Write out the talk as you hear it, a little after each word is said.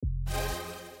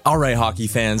All right, hockey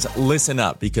fans, listen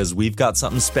up because we've got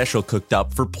something special cooked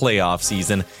up for playoff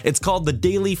season. It's called the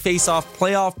Daily Face-Off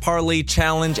Playoff Parlay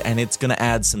Challenge, and it's going to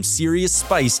add some serious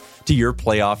spice to your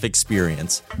playoff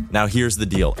experience. Now, here's the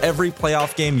deal. Every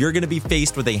playoff game, you're going to be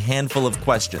faced with a handful of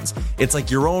questions. It's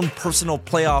like your own personal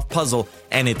playoff puzzle,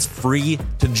 and it's free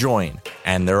to join.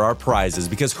 And there are prizes,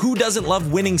 because who doesn't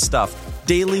love winning stuff?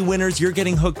 Daily winners, you're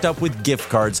getting hooked up with gift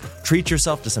cards. Treat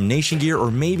yourself to some Nation gear or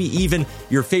maybe even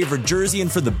your favorite jersey.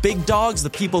 And for the big dogs, the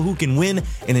people who can win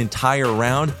an entire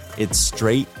round, it's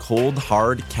straight, cold,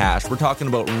 hard cash. We're talking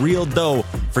about real dough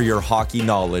for your hockey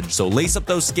knowledge. So lace up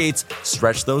those skates,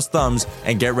 stretch those thumbs,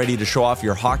 and get ready to show off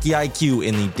your hockey IQ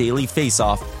in the Daily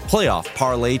Face-Off Playoff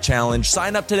Parlay Challenge.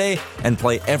 Sign up today and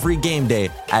play every game day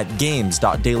at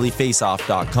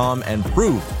games.dailyfaceoff.com and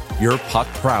prove your puck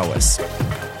prowess.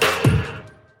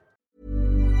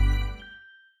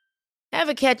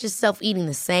 Ever catch yourself eating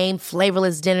the same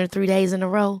flavorless dinner 3 days in a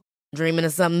row? Dreaming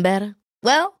of something better?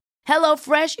 Well,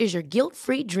 HelloFresh is your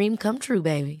guilt-free dream come true,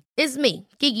 baby. It's me,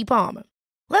 Keke Palmer.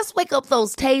 Let's wake up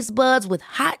those taste buds with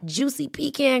hot, juicy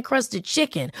pecan-crusted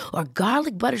chicken or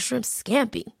garlic butter shrimp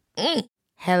scampi.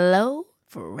 Hello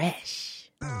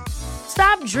Fresh.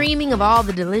 Stop dreaming of all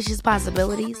the delicious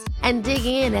possibilities and dig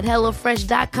in at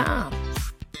HelloFresh.com.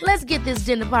 Let's get this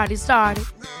dinner party started.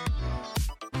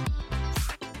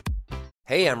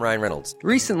 Hey, I'm Ryan Reynolds.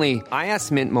 Recently, I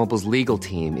asked Mint Mobile's legal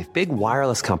team if big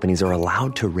wireless companies are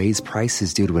allowed to raise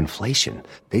prices due to inflation.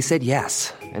 They said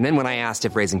yes. And then when I asked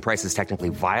if raising prices technically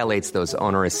violates those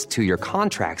onerous 2-year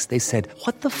contracts, they said,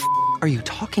 "What the f*** are you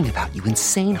talking about, you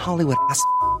insane Hollywood ass?"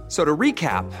 So to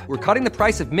recap, we're cutting the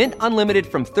price of Mint Unlimited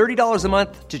from $30 a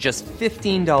month to just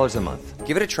 $15 a month.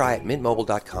 Give it a try at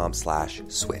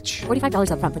mintmobile.com/switch.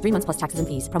 $45 up front for 3 months plus taxes and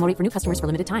fees. Promo rate for new customers for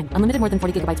limited time. Unlimited more than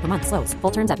 40 gigabytes per month. Slows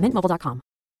full terms at mintmobile.com.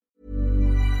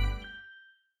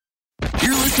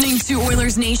 You're listening to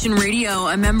Oilers Nation Radio,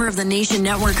 a member of the Nation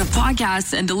network of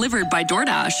podcasts and delivered by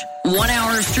DoorDash. 1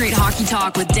 hour of straight hockey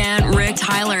talk with Dan, Rick,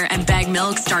 Tyler, and Bag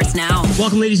Milk starts now.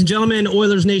 Welcome, ladies and gentlemen.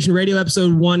 Oilers Nation Radio,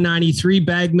 episode 193.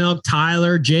 Bag Milk,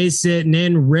 Tyler, Jay sitting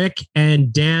in. Rick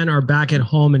and Dan are back at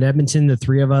home in Edmonton. The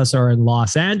three of us are in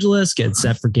Los Angeles, getting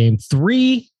set for game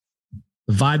 3.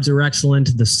 The vibes are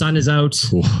excellent. The sun is out.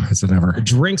 Ooh, is it ever? The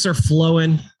drinks are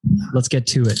flowing. Let's get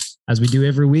to it. As we do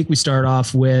every week, we start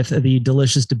off with the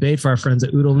delicious debate for our friends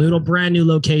at Oodle Noodle. Brand new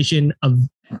location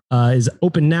is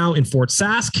open now in Fort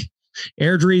Sask.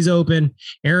 Airdrie's open.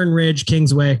 Aaron Ridge,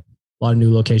 Kingsway. A lot of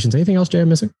new locations. Anything else, Jay, I'm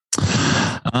missing?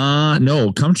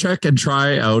 No. Come check and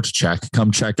try out.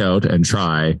 Come check out and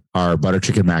try our butter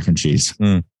chicken mac and cheese.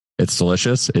 It's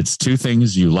delicious. It's 2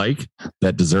 things you like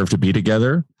that deserve to be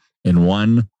together in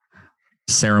one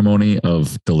ceremony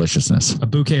of deliciousness. A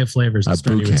bouquet of flavors. A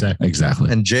bouquet,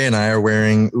 exactly. And Jay and I are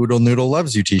wearing Oodle Noodle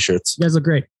Loves You t-shirts. You guys look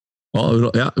great. Well,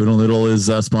 Oodle Noodle is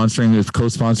co-sponsoring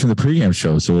the pregame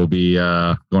show. So we'll be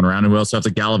going around, and we also have to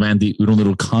gallivant the Oodle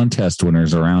Noodle contest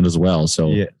winners around as well.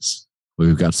 So yes,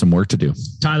 we've got some work to do.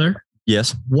 Tyler?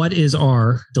 Yes? What is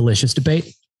our delicious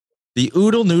debate? The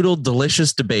Oodle Noodle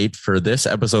delicious debate for this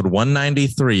episode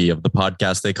 193 of the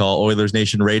podcast they call Oilers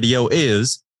Nation Radio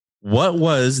is: what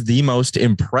was the most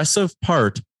impressive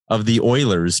part of the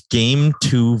Oilers' Game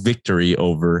 2 victory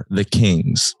over the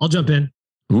Kings? I'll jump in.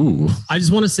 Ooh. I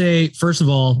just want to say, first of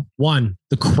all,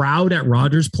 the crowd at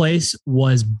Rogers Place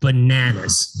was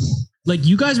bananas. Like,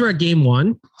 you guys were at game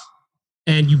 1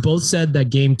 and you both said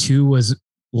that game 2 was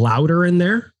louder in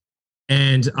there.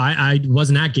 And I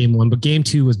wasn't at game 1, but game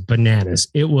 2 was bananas.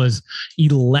 It was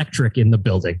electric in the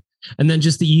building. And then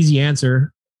just the easy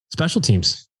answer, special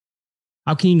teams.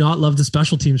 How can you not love the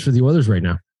special teams for the Oilers right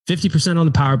now? 50% on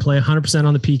the power play, 100%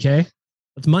 on the PK.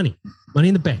 That's money. Money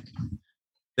in the bank.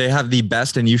 They have the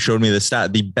best, and you showed me the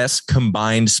stat, the best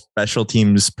combined special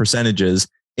teams percentages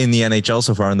in the NHL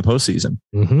so far in the postseason.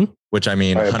 Mm-hmm. Which, I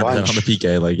mean, 100% on the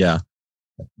PK. Like, yeah.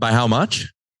 By how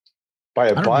much? By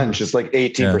a bunch. It's like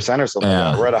 18% or something. Yeah.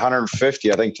 Like that. We're at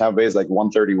 150. I think Tampa Bay is like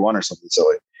 131 or something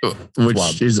silly.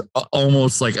 Which is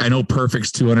almost like, I know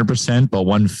perfect's 200%, but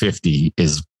 150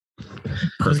 is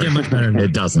doesn't get much better.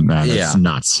 It doesn't matter. Yeah. It's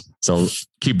nuts. So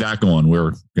keep that going.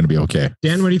 We're going to be okay.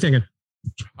 Dan, what are you thinking?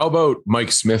 How about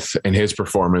Mike Smith and his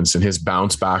performance and his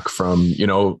bounce back from,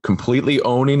 completely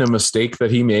owning a mistake that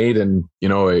he made? And,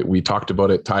 we talked about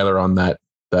it, Tyler, on that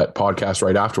podcast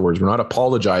right afterwards. We're not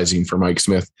apologizing for Mike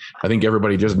Smith. I think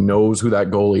everybody just knows who that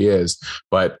goalie is.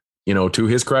 But, to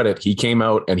his credit, he came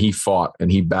out and he fought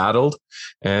and he battled.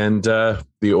 And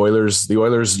the Oilers,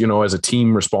 as a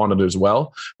team responded as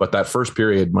well. But that first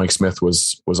period, Mike Smith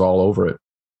was all over it.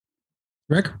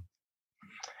 Rick?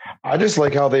 I just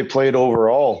like how they played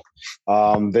overall.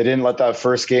 They didn't let that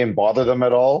first game bother them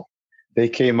at all. They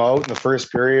came out in the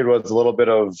first period was a little bit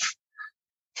of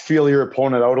feel your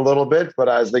opponent out a little bit, but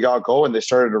as they got going, they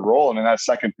started to roll. And in that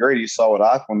second period, you saw what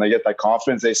happened. When they get that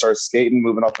confidence, they start skating,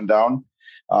 moving up and down.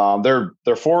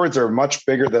 Their forwards are much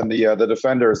bigger than the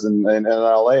defenders in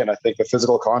LA, and I think the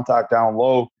physical contact down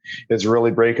low is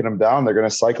really breaking them down. They're going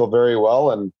to cycle very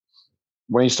well, and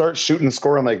when you start shooting and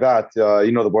scoring like that,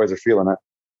 the boys are feeling it.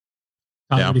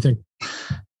 What do you think?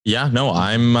 Yeah, no,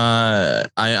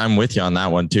 I'm with you on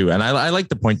that one too. And I like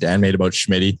the point Dan made about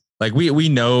Schmitty. Like we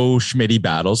know Schmitty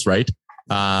battles, right?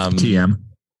 TM,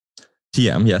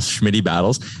 yes, Schmitty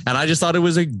battles. And I just thought it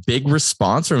was a big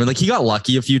response from him. Like he got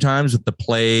lucky a few times with the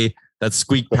play that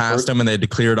squeaked past him and they had to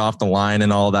clear it off the line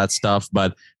and all that stuff.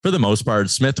 But for the most part,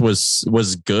 Smith was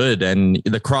good. And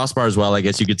the crossbar as well, I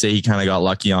guess you could say he kind of got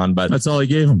lucky on, but that's all he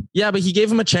gave him. Yeah, but he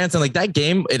gave him a chance. And like that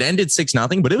game, it ended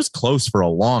 6-0, but it was close for a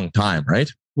long time, right?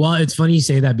 Well, it's funny you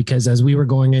say that because as we were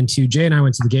going into, Jay and I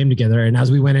went to the game together, and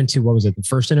as we went into, what was it, the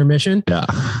first intermission? Yeah.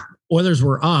 Oilers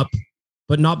were up,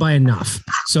 but not by enough.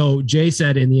 So Jay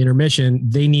said in the intermission,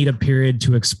 they need a period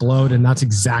to explode. And that's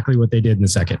exactly what they did in the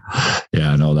second.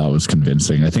 Yeah, no, that was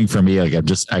convincing. I think for me, like I'm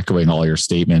just echoing all your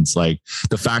statements, like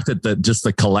the fact that just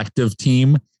the collective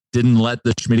team didn't let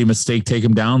the Schmitty mistake take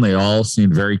him down. They all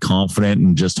seemed very confident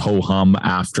and just ho-hum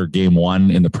after game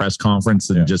one in the press conference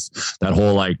and just that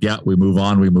whole we move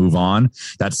on.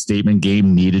 That statement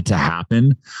game needed to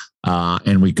happen.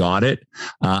 And we got it.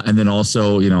 And then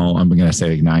also, I'm going to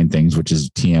say 9 things, which is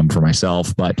TM for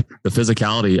myself, but the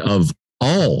physicality of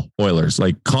all Oilers,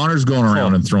 like Connor's going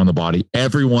around and throwing the body.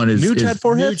 Everyone is Nuge had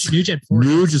 4 hits.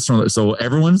 Nuge is throwing. So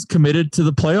everyone's committed to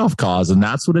the playoff cause, and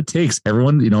that's what it takes.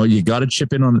 Everyone, you got to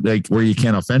chip in on like where you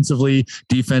can offensively,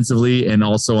 defensively, and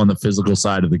also on the physical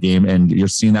side of the game. And you're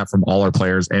seeing that from all our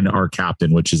players and our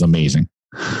captain, which is amazing.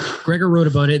 Gregor wrote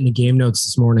about it in the game notes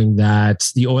this morning that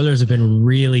the Oilers have been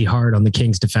really hard on the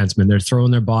Kings defensemen. They're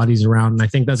throwing their bodies around. And I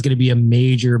think that's going to be a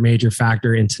major, major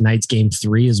factor in tonight's game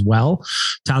 3 as well.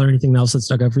 Tyler, anything else that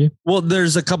stuck out for you? Well,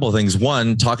 there's a couple of things.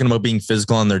 One, talking about being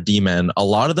physical on their D-men, a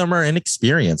lot of them are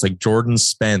inexperienced, like Jordan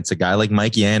Spence, a guy like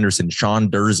Mikey Anderson,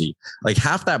 Sean Dursey. Like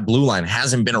half that blue line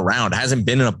hasn't been around, hasn't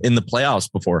been in the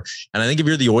playoffs before. And I think if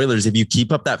you're the Oilers, if you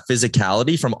keep up that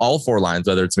physicality from all 4 lines,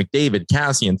 whether it's McDavid,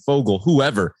 Cassian, Fogle,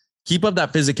 whoever, keep up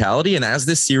that physicality. And as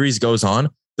this series goes on,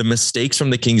 the mistakes from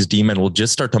the Kings D-men will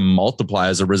just start to multiply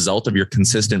as a result of your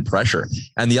consistent pressure.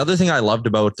 And the other thing I loved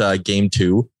about game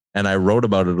 2, and I wrote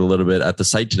about it a little bit at the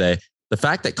site today, the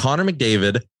fact that Connor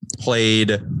McDavid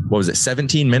played,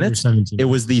 17 minutes? 17. It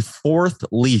was the 4th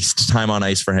least time on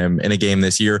ice for him in a game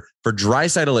this year. For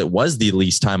Draisaitl, it was the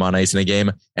least time on ice in a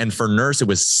game. And for Nurse, it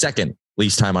was 2nd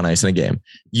least time on ice in a game.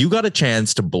 You got a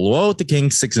chance to blow out the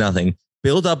Kings 6-0,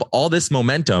 build up all this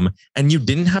momentum, and you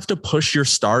didn't have to push your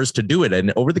stars to do it.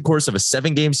 And over the course of a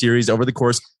 7-game series, over the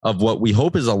course of what we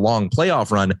hope is a long playoff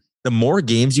run, the more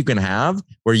games you can have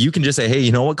where you can just say, hey,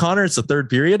 you know what, Connor, it's the 3rd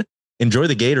period. Enjoy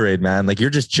the Gatorade, man. Like you're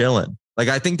just chilling. Like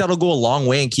I think that'll go a long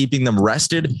way in keeping them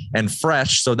rested and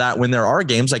fresh so that when there are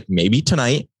games like maybe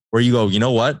tonight where you go, you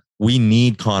know what? We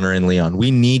need Connor and Leon.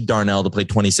 We need Darnell to play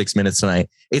 26 minutes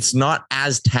tonight. It's not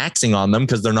as taxing on them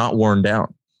because they're not worn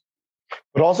down.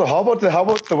 But also, how about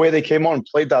the way they came out and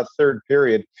played that 3rd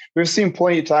period? We've seen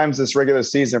plenty of times this regular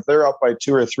season, if they're up by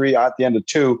 2 or 3 at the end of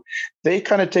 2, they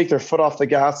kind of take their foot off the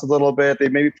gas a little bit. They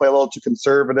maybe play a little too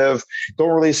conservative,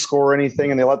 don't really score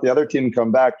anything, and they let the other team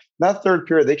come back. In that 3rd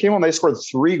period, they came on, they scored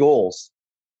 3 goals.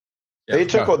 They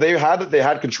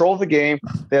had control of the game.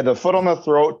 They had the foot on the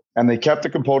throat, and they kept the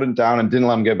component down and didn't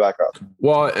let them get back up.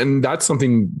 Well, and that's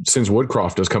something since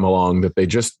Woodcroft has come along that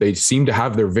they seem to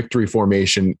have their victory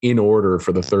formation in order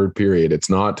for the 3rd period. It's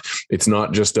not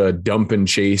just a dump and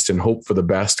chase and hope for the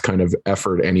best kind of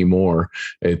effort anymore.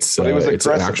 It's an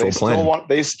actual plan.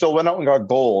 They still went out and got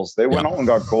goals. They went out and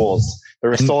got goals.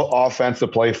 There was still offense to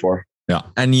play for. Yeah,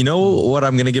 and you know what?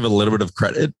 I'm going to give a little bit of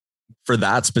credit for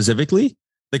that specifically.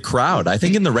 The crowd. I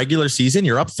think in the regular season,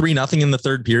 you're up 3-0 in the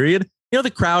 3rd period. The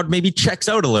crowd maybe checks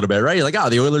out a little bit, right? You're like,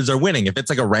 the Oilers are winning. If it's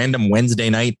like a random Wednesday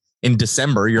night in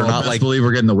December, you're not like, believe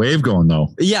we're getting the wave going though.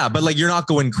 Yeah, but like you're not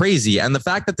going crazy. And the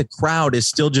fact that the crowd is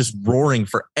still just roaring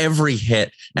for every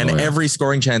hit and every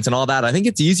scoring chance and all that, I think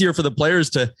it's easier for the players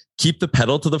to keep the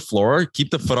pedal to the floor, keep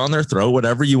the foot on their throat,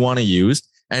 whatever you want to use,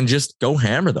 and just go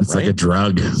hammer them. It's like a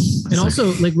drug. And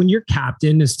also, like when your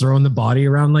captain is throwing the body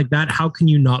around like that, how can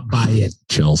you not buy it?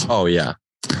 Chills. Oh yeah.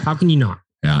 How can you not?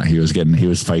 Yeah, he was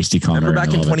feisty. Connor, remember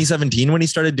back in 2017 when he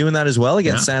started doing that as well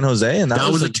against San Jose, and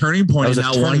that was a turning point in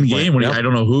that one game when I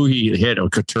don't know who he hit, or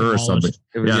Couture or something.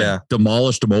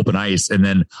 Demolished him open ice, and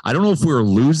then I don't know if we were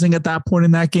losing at that point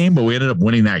in that game, but we ended up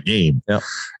winning that game. Yeah,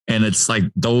 and it's like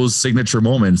those signature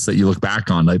moments that you look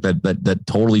back on, like that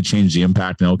totally changed the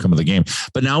impact and outcome of the game.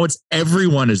 But now it's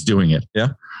everyone is doing it.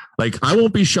 Yeah, like I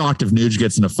won't be shocked if Nuge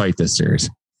gets in a fight this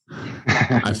series.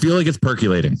 I feel like it's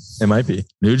percolating. It might be.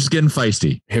 Nuge's getting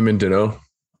feisty. Him and Dano.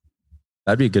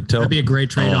 That'd be a good tilt. That'd be a great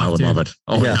trade-off. I would love it.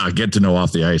 Oh yeah, get Dano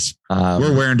off the ice.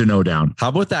 We're wearing Dano down. How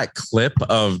about that clip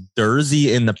of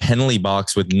Dursey in the penalty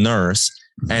box with Nurse,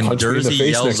 and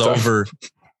Dursey yells over?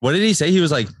 What did he say? He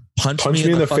was like, punch me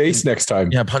in the face next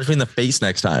time. Yeah, punch me in the face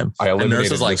next time. I eliminated and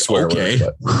Nurse was like, swear okay.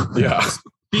 Word, yeah.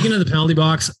 Speaking of the penalty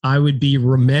box, I would be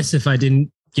remiss if I didn't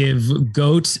give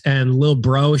Goat and Lil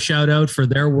Bro a shout out for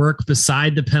their work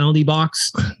beside the penalty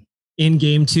box in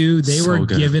game 2. They were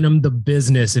giving them the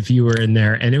business if you were in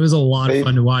there, and it was a lot of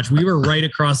fun to watch. We were right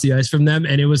across the ice from them,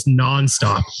 and it was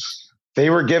nonstop. They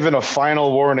were given a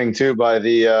final warning too by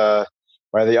the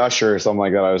usher or something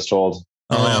like that, I was told.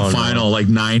 Like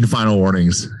 9 final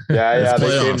warnings. Yeah,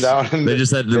 they came down. And they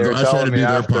just had to do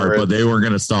their part, but they weren't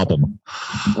going to stop them.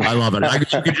 I love it.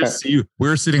 You could just see, we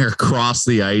were sitting across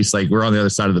the ice, like we're on the other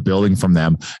side of the building from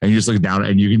them, and you just look down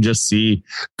and you can just see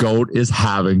Goat is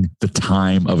having the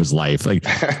time of his life. Like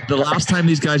the last time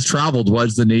these guys traveled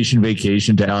was the nation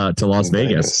vacation to Las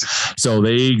Vegas. So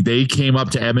they came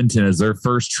up to Edmonton as their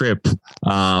first trip.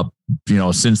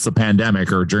 Since the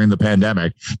pandemic or during the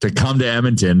pandemic to come to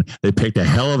Edmonton. They picked a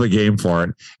hell of a game for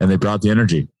it, and they brought the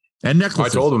energy and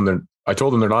necklaces. I told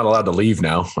them they're not allowed to leave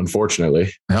now,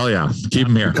 unfortunately. Hell yeah. Keep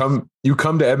them here. You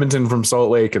come to Edmonton from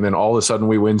Salt Lake, and then all of a sudden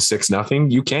we win 6-0.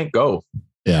 You can't go.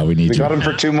 Yeah, we got him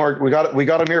for 2 more. We got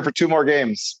him here for 2 more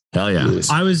games. Hell yeah.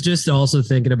 I was just also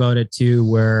thinking about it too,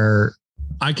 where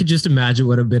I could just imagine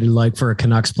what it would be like for a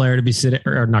Canucks player to be sitting,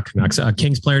 or not Canucks, a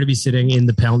Kings player to be sitting in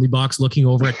the penalty box, looking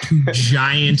over at 2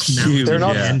 giant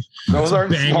mountains, those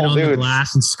aren't banging small on dudes. the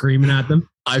glass and screaming at them.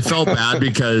 I felt bad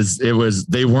because they're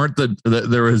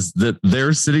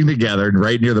sitting together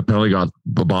right near the penalty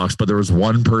box, but there was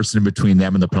one person in between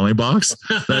them and the penalty box.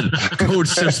 That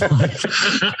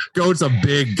Goat's a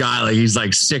big guy. Like he's like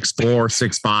 6'4",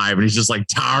 6'5", and he's just like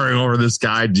towering over this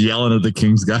guy, yelling at the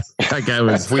Kings guy. That guy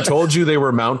was. If we told you they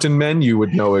were mountain men, you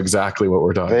would know exactly what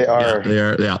we're talking about. They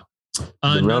are. Yeah.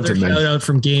 Another shout out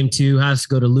from game 2 has to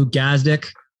go to Luke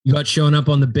Gazdic. You got showing up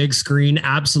on the big screen,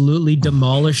 absolutely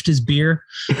demolished his beer.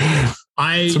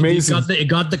 It's amazing. It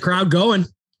got the crowd going.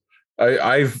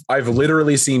 I've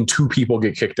literally seen 2 people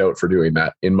get kicked out for doing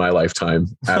that in my lifetime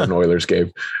at an Oilers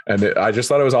game, and I just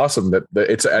thought it was awesome.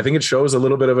 I think it shows a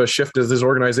little bit of a shift as this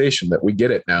organization that we get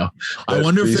it now. I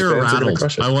wonder if they're rattled.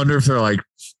 I wonder if they're like,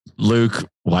 Luke,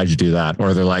 why'd you do that?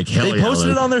 Or they're like, hell yeah. They posted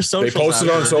it on their social. They posted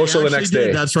it on social the next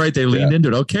day. That's right. They leaned into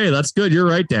it. Okay, that's good. You're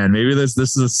right, Dan. Maybe this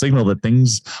is a signal that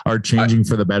things are changing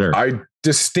for the better. I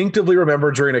distinctively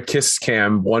remember during a kiss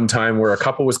cam one time where a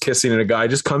couple was kissing and a guy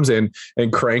just comes in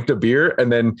and cranked a beer,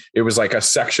 and then it was like a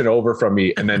section over from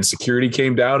me, and then security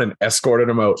came down and escorted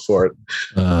him out for it.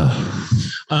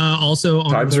 Also,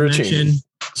 honorable mention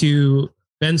to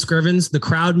Ben Scrivens. The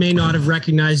crowd may not have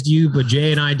recognized you, but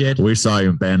Jay and I did. We saw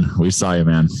you, Ben. We saw you,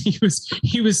 man.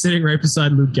 He was sitting right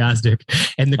beside Luke Gazdic,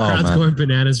 and the crowd's going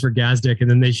bananas for Gazdic,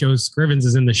 and then they show Scrivens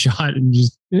is in the shot and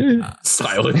just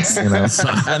silence.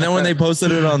 And then when they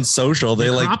posted it on social, they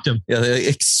cropped him. Yeah, they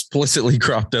explicitly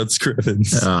cropped out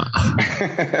Scrivens.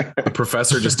 The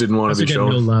professor just didn't want to be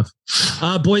shown. No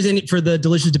love. Boys, for the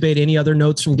delicious debate, any other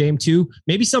notes from game 2?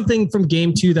 Maybe something from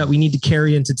game 2 that we need to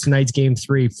carry into tonight's game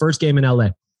 3, first game in LA.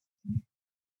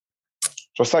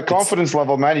 Just that confidence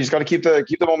level, man. You just got to keep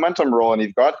the momentum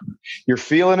rolling. You're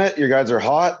feeling it. Your guys are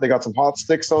hot. They got some hot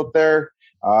sticks out there.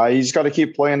 You just got to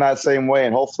keep playing that same way,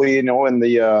 and hopefully, in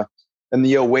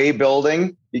the away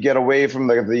building, you get away from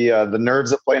the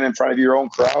nerves of playing in front of your own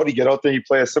crowd. You get out there, you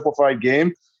play a simplified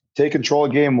game, take control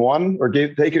of game 1, or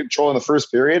take control in the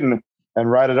first period, and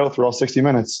ride it out through all 60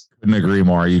 minutes. Couldn't agree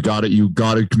more. You got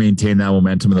to maintain that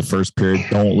momentum in the first period.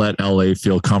 Don't let LA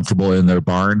feel comfortable in their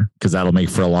barn, because that'll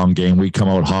make for a long game. We come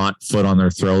out hot, foot on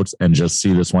their throats, and just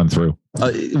see this one through.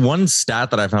 One stat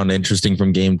that I found interesting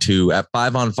from game 2, at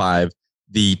 5-on-5,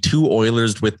 the 2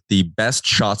 Oilers with the best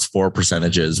shots for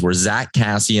percentages were Zach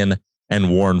Kassian and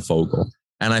Warren Foegele.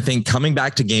 And I think coming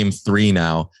back to game 3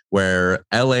 now, where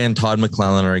LA and Todd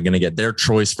McLellan are going to get their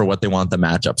choice for what they want the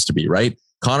matchups to be, right?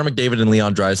 Connor McDavid and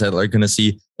Leon Draisaitl are going to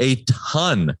see a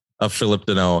ton of Philip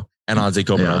Deneau and Anze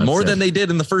Kopitar, more than they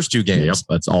did in the first 2 games. Yep,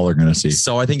 that's all they're going to see.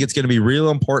 So I think it's going to be real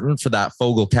important for that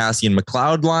Foegele, Kassian,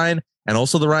 McLeod line and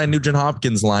also the Ryan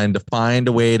Nugent-Hopkins line to find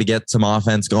a way to get some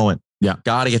offense going. Yeah.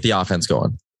 Got to get the offense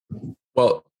going.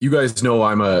 Well, you guys know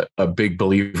I'm a big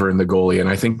believer in the goalie, and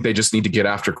I think they just need to get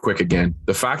after Quick again.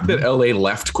 The fact that LA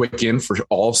left Quick in for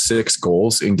all 6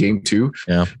 goals in game 2,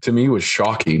 to me was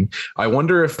shocking. I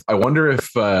wonder if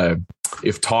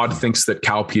Todd thinks that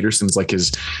Cal Peterson's like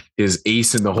his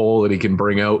ace in the hole that he can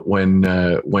bring out when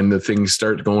the things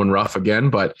start going rough again.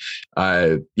 But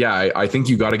I think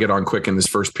you got to get on Quick in this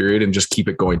first period and just keep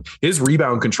it going. His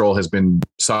rebound control has been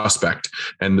suspect,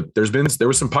 and there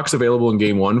was some pucks available in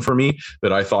game 1 for me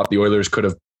that I thought the Oilers could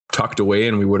have tucked away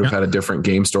and we would have had a different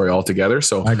game story altogether.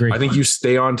 So I agree. I think you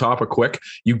stay on top of Quick,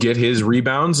 you get his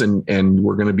rebounds, and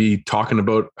we're going to be talking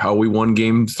about how we won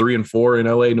game 3 and 4 in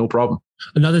LA. No problem.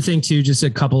 Another thing too, just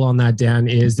a couple on that, Dan,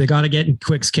 is they got to get in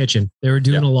Quick's kitchen. They were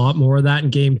doing a lot more of that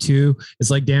in game 2. It's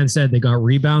like Dan said, they got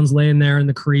rebounds laying there in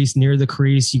the crease, near the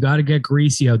crease. You got to get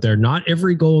greasy out there. Not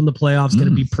every goal in the playoffs is going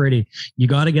to be pretty. You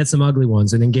got to get some ugly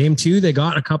ones. And in game 2, they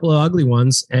got a couple of ugly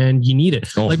ones and you need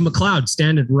it. Like McLeod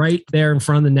standing right there in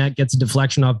front of the net, gets a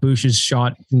deflection off Bush's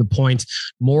shot from the point.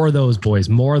 More of those, boys.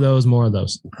 More of those.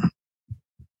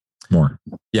 More.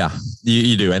 Yeah,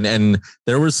 you do. And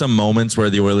there were some moments where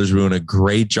the Oilers were doing a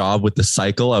great job with the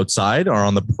cycle outside or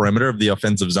on the perimeter of the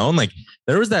offensive zone. Like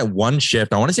there was that one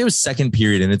shift, I want to say it was second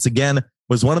period. And it's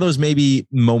was one of those maybe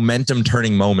momentum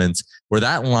turning moments where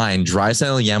that line,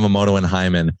 Draisaitl, Yamamoto, and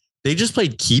Hyman, they just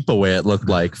played keep away. It looked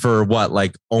like for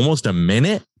almost a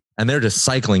minute. And they're just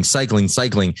cycling.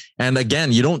 And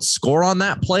again, you don't score on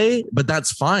that play, but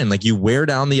that's fine. Like you wear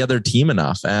down the other team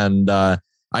enough. And,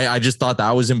 I just thought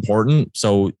that was important.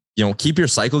 So, keep your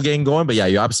cycle game going. But yeah,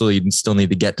 you absolutely still need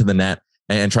to get to the net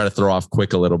and try to throw off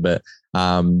Quick a little bit.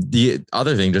 The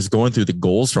other thing, just going through the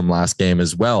goals from last game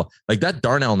as well, like that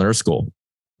Darnell Nurse goal.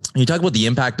 You talk about the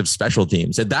impact of special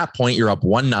teams. At that point, you're up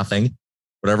 1-0,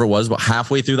 whatever it was, about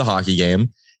halfway through the hockey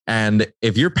game. And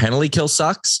if your penalty kill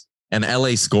sucks and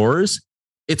LA scores,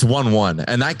 it's 1-1.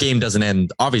 And that game doesn't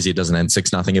end. Obviously, it doesn't end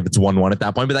 6-0 if it's 1-1 at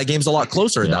that point, but that game's a lot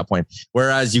closer at that point.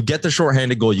 Whereas you get the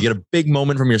shorthanded goal, you get a big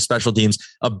moment from your special teams,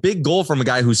 a big goal from a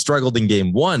guy who struggled in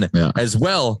game 1 as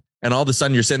well. And all of a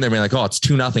sudden you're sitting there being like, oh, it's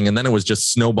 2-0. And then it was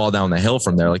just snowball down the hill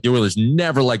from there. Like the Oilers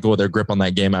never let go of their grip on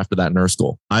that game after that Nurse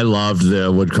goal. I loved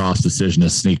the Woodcross decision to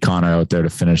sneak Connor out there to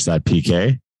finish that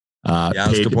PK.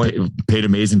 That's a good point. Paid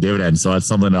amazing dividends. So that's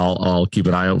something I'll keep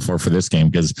an eye out for this game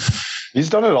because he's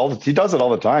done it all. He does it all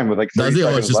the time with like 30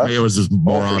 seconds left. It was just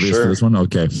more obvious for this one.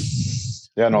 Okay.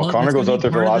 Yeah, no, Connor goes out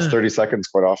there for the last 30 seconds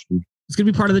quite often. It's going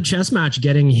to be part of the chess match,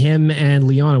 getting him and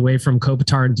Leon away from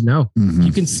Kopitar and Danault. Mm-hmm.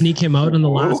 You can sneak him out in the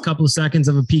last couple of seconds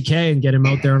of a PK and get him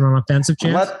out there on an offensive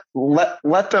chance.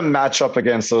 Let them match up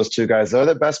against those two guys. They're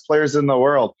the best players in the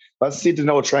world. Let's see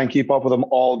Danault try and keep up with them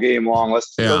all game long.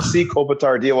 Let's see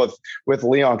Kopitar deal with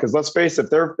Leon. Because let's face it,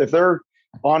 if they're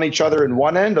on each other in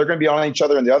one end, they're going to be on each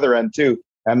other in the other end too.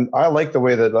 And I like the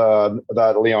way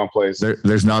that Leon plays.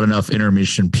 There's not enough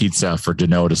intermission pizza for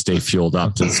Danault to stay fueled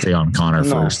up to stay on Connor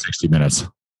for 60 minutes.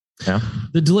 Yeah,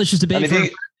 the delicious debate.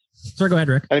 Sorry, go ahead,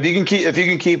 Rick. And if you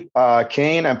can keep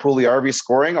Kane and Puljujärvi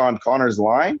scoring on Connor's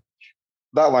line,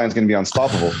 that line's going to be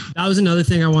unstoppable. That was another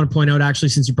thing I want to point out, actually,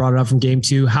 since you brought it up from game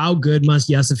 2. How good must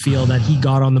Yessa feel that he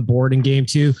got on the board in game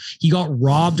 2? He got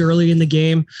robbed early in the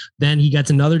game. Then he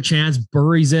gets another chance,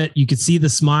 buries it. You could see the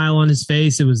smile on his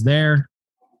face. It was there.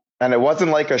 And it wasn't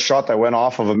like a shot that went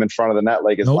off of him in front of the net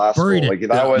like his last goal. Like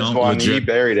that was one legit. He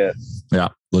buried it. Yeah,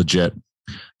 legit.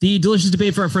 The delicious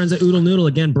debate for our friends at Oodle Noodle.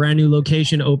 Again, brand new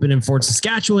location open in Fort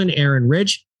Saskatchewan, Aaron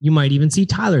Ridge. You might even see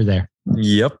Tyler there.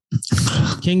 Yep.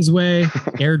 Kingsway,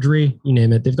 Airdrie, you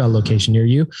name it. They've got a location near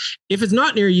you. If it's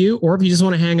not near you, or if you just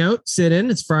want to hang out, sit in,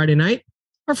 it's Friday night,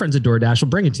 our friends at DoorDash will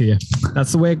bring it to you.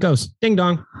 That's the way it goes. Ding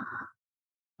dong.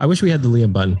 I wish we had the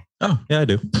Liam button. Oh, yeah, I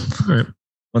do. All right.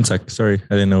 1 sec. Sorry,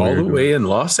 I didn't know. All the way in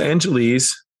Los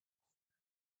Angeles.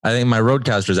 I think my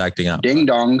roadcaster's acting up. Ding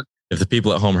dong. If the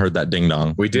people at home heard that ding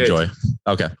dong, we did. Enjoy.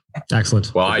 Okay.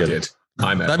 Excellent. Well, I did.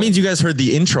 That means you guys heard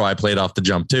the intro I played off the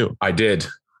jump too. I did.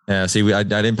 Yeah. See, I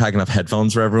didn't pack enough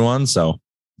headphones for everyone, so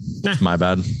my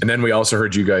bad. And then we also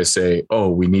heard you guys say, "Oh,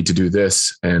 we need to do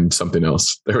this and something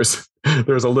else." There was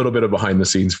a little bit of behind the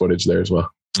scenes footage there as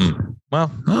well. Mm. Well,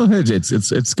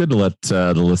 it's good to let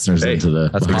the listeners into the.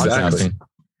 That's exactly.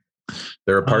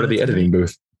 They're a part of the editing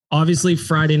booth. Obviously,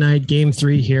 Friday night, game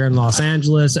 3 here in Los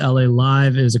Angeles. LA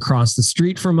Live is across the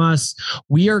street from us.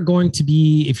 We are going to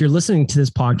be, if you're listening to this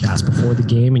podcast before the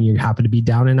game and you happen to be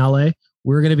down in LA,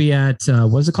 we're going to be at,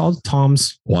 what is it called?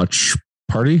 Tom's Watch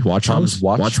Party? Tom's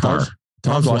Watch Bar.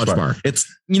 Tom's Watch Bar.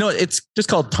 It's just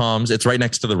called Tom's. It's right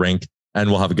next to the rink and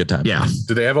we'll have a good time. Yeah.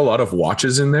 Do they have a lot of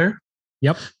watches in there?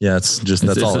 Yep. Yeah, it's just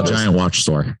that's all. It's a giant watch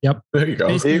store. Yep. There you go.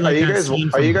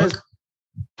 Are you guys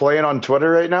playing on Twitter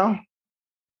right now?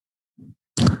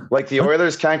 Like the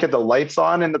Oilers can't get the lights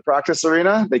on in the practice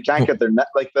arena. They can't get their net.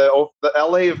 Like the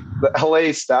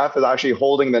LA staff is actually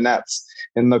holding the nets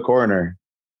in the corner.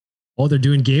 Oh, they're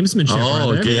doing gamesmanship.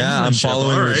 Oh, okay. Yeah, I'm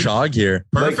following Rashog here.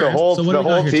 Like the whole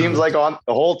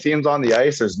team's on the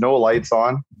ice. There's no lights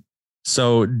on.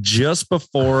 So just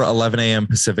before 11 a.m.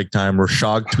 Pacific time,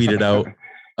 Rashog tweeted out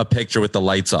a picture with the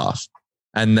lights off.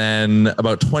 And then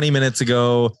about 20 minutes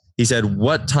ago, he said,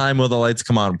 "What time will the lights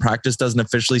come on? Practice doesn't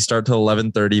officially start till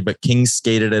 11:30, but Kings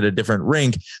skated at a different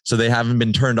rink, so they haven't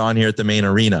been turned on here at the main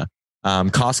arena.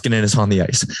 Koskinen is on the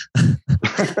ice."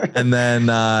 And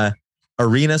then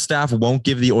arena staff won't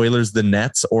give the Oilers the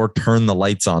nets or turn the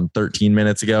lights on 13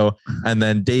 minutes ago. And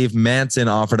then Dave Manson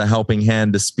offered a helping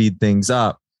hand to speed things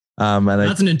up.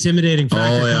 That's an intimidating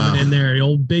factor coming in there. The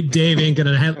old Big Dave ain't going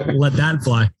to let that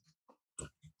fly.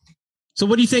 So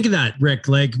what do you think of that, Rick?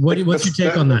 Like, what's your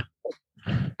take on that?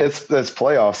 It's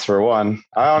playoffs for one.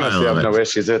 I honestly have no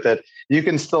issues with it. You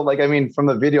can still, from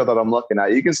the video that I'm looking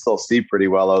at, you can still see pretty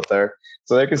well out there.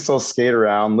 So they can still skate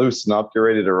around, loosen up, get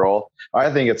ready to roll.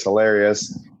 I think it's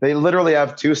hilarious. They literally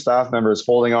have two staff members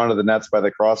holding onto the nets by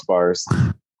the crossbars.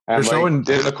 And they're showing in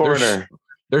the corner.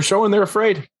 They're showing they're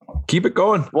afraid. Keep it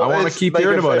going. Well, I want to keep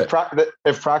hearing about it.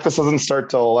 If practice doesn't start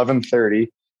till 11:30,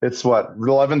 it's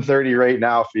 11:30 right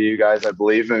now for you guys, I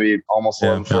believe, maybe almost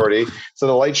 11:40. So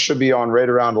the lights should be on right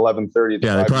around 11:30.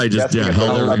 Yeah, they probably just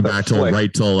held everything back till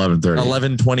 11:30.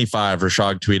 11:25.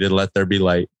 Rashog tweeted, "Let there be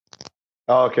light."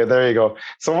 Oh, okay, there you go.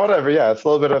 So whatever, yeah, it's a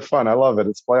little bit of fun. I love it.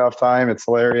 It's playoff time. It's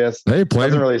hilarious. Hey,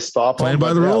 doesn't really stop. Playing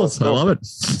by the rules. I love it.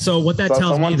 So what that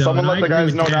tells me, though, someone let the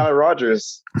guys know down at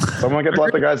Rogers. Someone get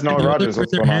let the guys know at Rogers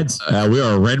what's going on. We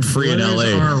are rent free in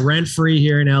LA. Are rent free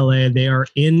here in LA. They are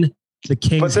in the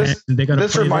Kings.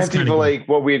 This reminds you of like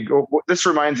this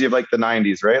reminds you of like the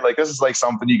 90s, right? Like this is like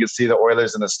something you could see the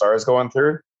Oilers and the Stars going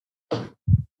through.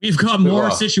 We've got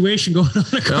more situation going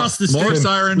on across the street. More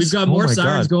sirens. We've got more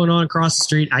sirens going on across the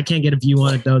street. I can't get a view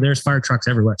on it though. There's fire trucks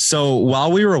everywhere. So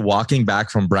while we were walking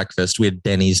back from breakfast, we had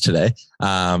Denny's today.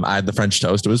 I had the French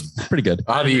toast. It was pretty good.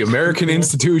 The American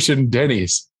institution,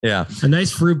 Denny's. Yeah. A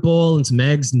nice fruit bowl and some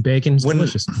eggs and bacon. It's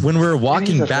delicious. When we were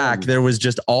walking back, there was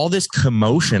just all this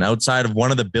commotion outside of one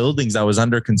of the buildings that was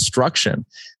under construction.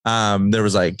 There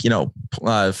was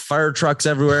fire trucks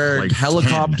everywhere, like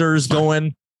helicopters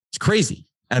going. It's crazy.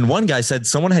 And one guy said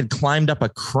someone had climbed up a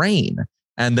crane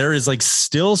and there is like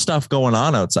still stuff going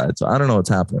on outside. So I don't know what's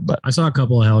happening, but I saw a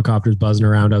couple of helicopters buzzing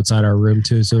around outside our room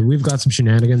too. So we've got some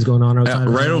shenanigans going on outside.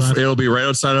 It'll be right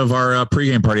outside of our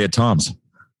pregame party at Tom's.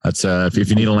 That's if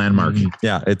you need a landmark.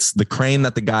 Yeah, it's the crane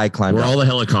that the guy climbed where up. All the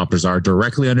helicopters are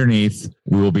directly underneath.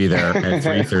 We will be there at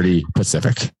 3:30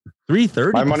 Pacific.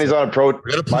 3:30. My money's on a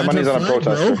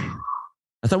protester.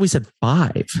 I thought we said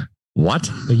 5.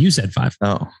 What? Well, you said 5.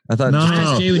 Oh, I thought no.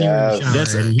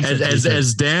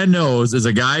 As Dan knows, as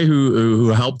a guy who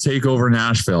helped take over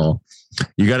Nashville,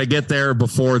 you got to get there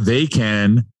before they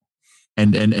can,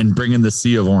 and bring in the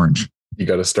sea of orange. You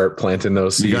got to start planting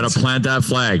those seeds. You got to plant that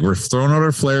flag. We're throwing out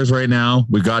our flares right now.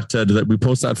 We got did we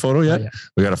post that photo yet? Oh, yeah.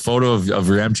 We got a photo of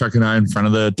Ramchuk and I in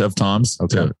front of Tom's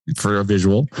for a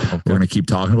visual. Okay. We're going to keep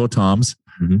talking about Tom's.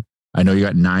 Mm-hmm. I know you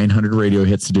got 900 radio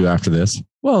hits to do after this.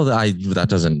 Well, that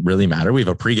doesn't really matter. We have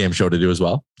a pregame show to do as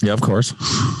well. Yeah, of course.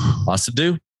 Lots to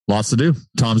do. Tom's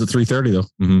at 3:30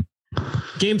 though.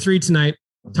 Mm-hmm. Game 3 tonight.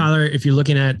 Tyler, if you're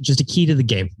looking at just a key to the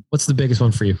game, what's the biggest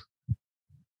one for you?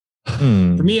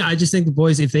 For me, I just think the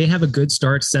boys, if they have a good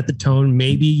start, set the tone,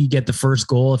 maybe you get the first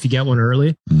goal if you get one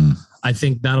early. I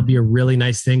think that'll be a really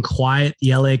nice thing. Quiet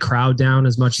the LA crowd down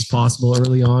as much as possible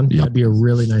early on. Yep. That'd be a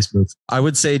really nice move. I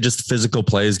would say just physical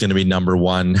play is going to be number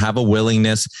one. Have a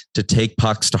willingness to take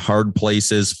pucks to hard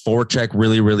places, forecheck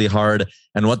really, really hard.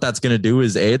 And what that's going to do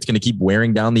is A, it's going to keep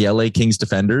wearing down the LA Kings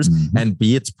defenders, and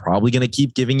B, it's probably going to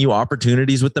keep giving you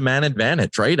opportunities with the man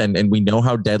advantage, right? And we know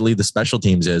how deadly the special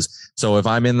teams is. So if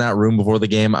I'm in that room before the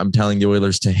game, I'm telling the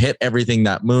Oilers to hit everything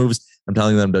that moves. I'm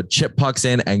telling them to chip pucks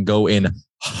in and go in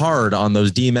hard on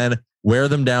those D-men, wear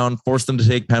them down, force them to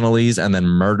take penalties, and then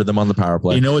murder them on the power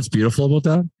play. You know what's beautiful about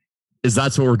that? Is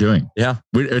that's what we're doing. Yeah.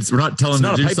 We're not telling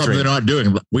them to do something they're not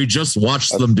doing. We just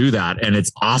watched them do that, and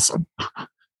it's awesome.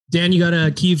 Dan, you got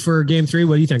a key for game 3.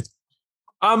 What do you think?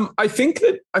 I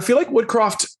feel like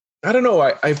Woodcroft, I don't know.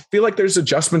 I feel like there's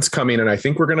adjustments coming, and I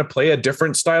think we're going to play a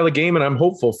different style of game, and I'm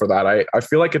hopeful for that. I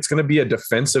feel like it's going to be a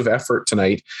defensive effort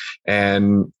tonight,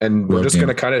 and we're just going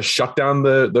to kind of shut down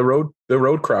the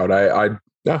road crowd.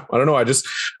 Yeah, I don't know. I just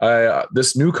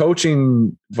this new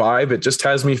coaching vibe, it just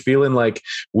has me feeling like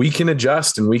we can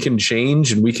adjust and we can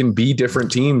change and we can be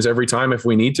different teams every time if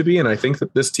we need to be. And I think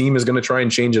that this team is going to try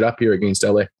and change it up here against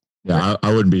LA. Yeah,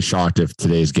 I wouldn't be shocked if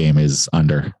today's game is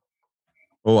under.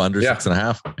 Oh, under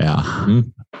 6.5. Yeah.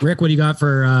 Mm-hmm. Rick, what do you got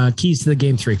for keys to the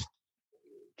game 3?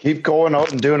 Keep going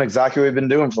out and doing exactly what we've been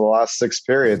doing for the last 6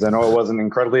 periods. I know it wasn't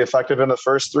incredibly effective in the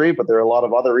first 3, but there are a lot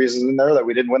of other reasons in there that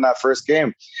we didn't win that first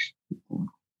game.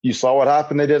 You saw what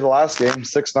happened. They did the last game,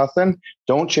 6-0.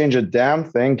 Don't change a damn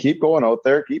thing. Keep going out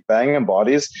there. Keep banging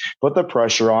bodies. Put the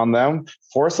pressure on them.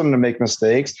 Force them to make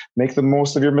mistakes. Make the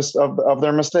most of of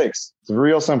their mistakes. It's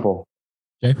real simple.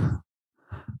 Okay.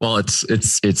 Well,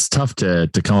 it's tough to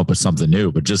come up with something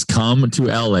new, but just come to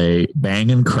LA,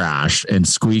 bang and crash, and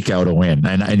squeak out a win.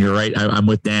 And you're right. I'm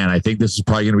with Dan. I think this is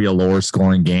probably going to be a lower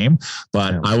scoring game,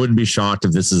 but I wouldn't be shocked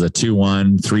if this is a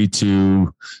 2-1,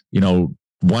 3-2,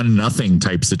 1-0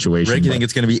 type situation. Rick, you think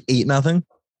it's going to be 8-0?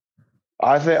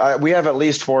 I think we have at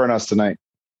least 4 in us tonight.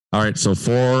 All right, so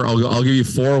 4. I'll give you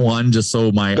 4-1, just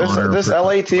so my this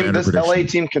LA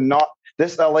team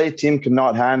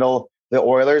cannot handle the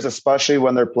Oilers, especially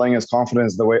when they're playing as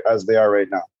confident as they are right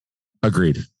now.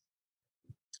 Agreed.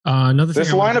 Another thing.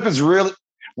 This lineup is really.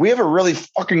 We have a really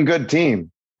fucking good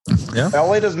team. Yeah.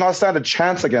 LA does not stand a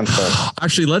chance against us.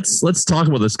 Actually, let's talk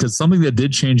about this, because something that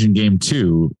did change in game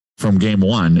 2 from game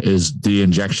 1 is the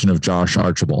injection of Josh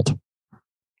Archibald.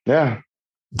 Yeah.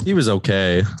 He was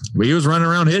okay. He was running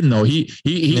around hitting, though. He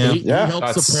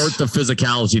helped support the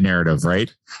physicality narrative, right?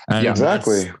 And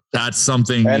exactly. That's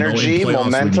something. Energy,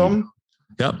 momentum.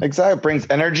 Yep. Exactly. It brings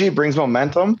energy, brings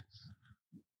momentum.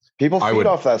 People feed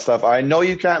off that stuff. I know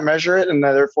you can't measure it, and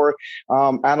therefore,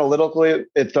 analytically,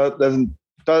 it doesn't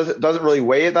really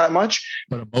weigh it that much.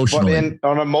 But emotionally, in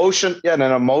an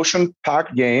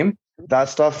emotion-packed game, that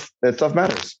stuff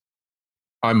matters.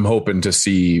 I'm hoping to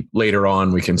see later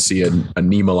on, we can see a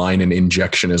Niemelainen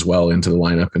injection as well into the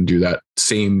lineup and do that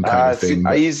same kind of thing.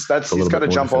 He's got to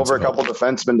jump over a couple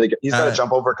defensemen to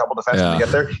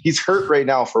get there. He's hurt right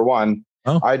now for one.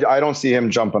 Oh. I don't see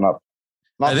him jumping up.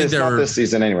 Not this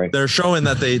season anyway. They're showing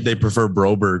that they prefer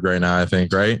Broberg right now, I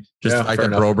think, right? Just the fact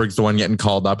that Broberg's the one getting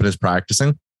called up and is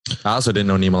practicing. I also didn't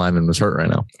know Niemelainen was hurt right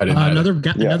now. Another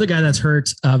guy that's hurt,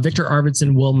 Victor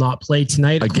Arvidsson, will not play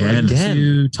tonight. Again.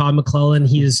 To Todd McClellan,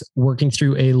 he is working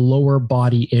through a lower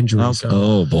body injury. Oh,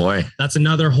 so boy. That's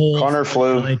another whole Connor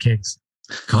flu.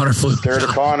 Connor flu. Scared of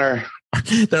Connor.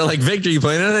 They're like, Victor, you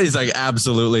playing it? He's like,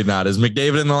 absolutely not. Is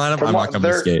McDavid in the lineup? I'm not coming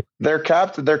to skate. Their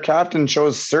captain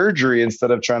chose surgery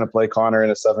instead of trying to play Connor in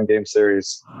a 7-game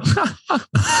series.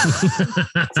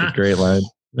 That's a great line.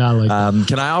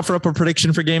 Can I offer up a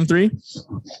prediction for game 3? Please.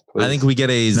 I think we get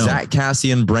a Zach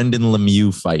Kassian, Brendan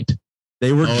Lemieux fight.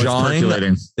 They were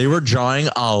jawing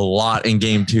a lot in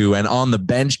game 2, and on the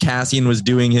bench, Kassian was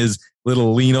doing his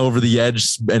little lean over the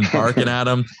edge and barking at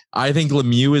him. I think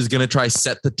Lemieux is going to try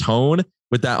set the tone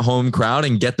with that home crowd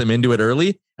and get them into it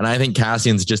early. And I think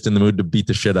Cassian's just in the mood to beat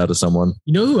the shit out of someone.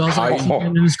 You know who else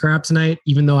in this crap tonight,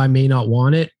 even though I may not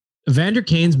want it? Evander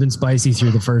Kane's been spicy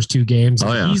through the first 2 games.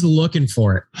 Oh, yeah. He's looking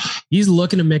for it. He's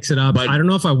looking to mix it up. But I don't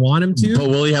know if I want him to. But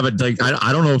will he have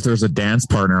I don't know if there's a dance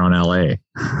partner on LA.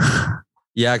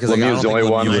 Yeah, because Lemieux's the only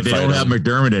one. They don't have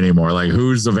McDermott anymore. Like,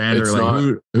 who's Evander?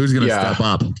 Who's going to step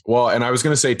up? Well, and I was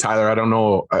going to say, Tyler, I don't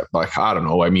know. I don't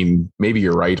know. I mean, maybe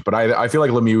you're right, but I feel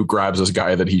like Lemieux grabs this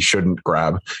guy that he shouldn't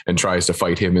grab and tries to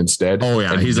fight him instead. Oh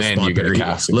yeah, and he's then you get a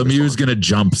Lemieux's going to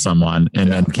jump someone, and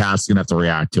then Cass going to have to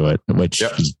react to it, which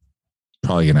is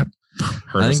probably going to.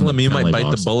 I think Lemieux might bite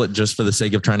the bullet just for the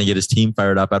sake of trying to get his team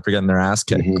fired up after getting their ass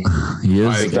kicked. He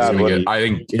is. I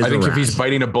think if he's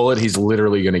biting a bullet, he's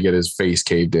literally going to get his face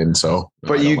caved in. So,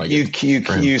 but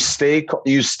you stay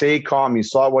calm. You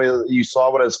saw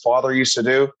what his father used to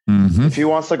do. Mm-hmm. If he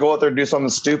wants to go out there and do something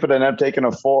stupid and end up taking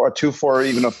a 4, a 2-4, or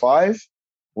even a 5,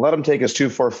 let him take his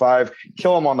 2-4-5.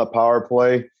 Kill him on the power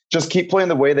play. Just keep playing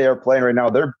the way they are playing right now.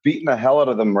 They're beating the hell out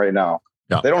of them right now.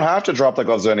 Yeah. They don't have to drop the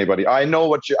gloves to anybody. I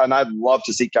know and I'd love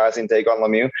to see Kassian take on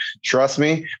Lemieux. Trust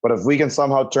me. But if we can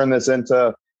somehow turn this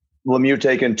into Lemieux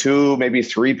taking 2, maybe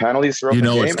 3 penalties throughout the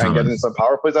game and getting some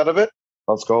power plays out of it,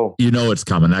 let's go. You know it's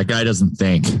coming. That guy doesn't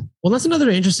think. Well, that's another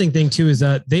interesting thing too, is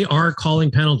that they are calling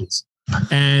penalties.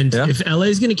 And if LA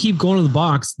is going to keep going to the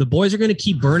box, the boys are going to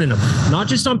keep burning them, not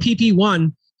just on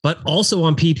PP1, but also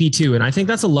on PP2. And I think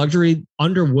that's a luxury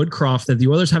under Woodcroft that the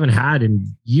Oilers haven't had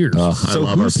in years. So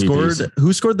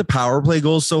who scored the power play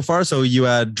goals so far? So you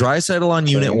had Draisaitl on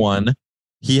unit 1.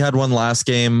 He had one last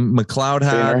game. McLeod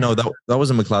had, that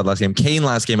wasn't McLeod last game. Kane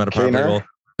last game had a power play goal.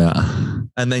 Yeah.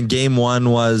 And then game 1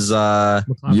 was that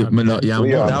was Yamo.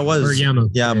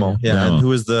 Yamo. Yeah. And who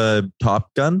was the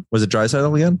top gun? Was it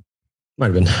Draisaitl again?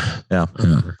 Might have been. Yeah.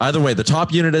 Either way, the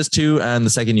top unit has 2 and the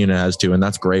second unit has 2, and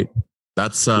that's great.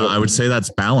 That's I would say that's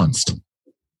balanced.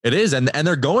 It is, and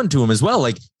they're going to him as well.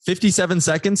 Like 57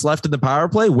 seconds left in the power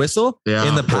play, whistle. Yeah.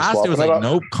 In the past, it was like,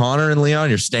 nope, Connor and Leon,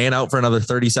 you're staying out for another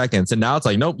 30 seconds. And now it's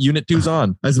like, nope, unit 2's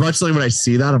on. As much like when I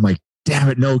see that, I'm like, damn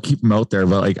it, no, keep him out there.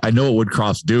 But like, I know what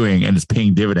Woodcroft's doing, and it's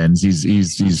paying dividends.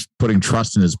 He's putting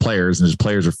trust in his players, and his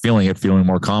players are feeling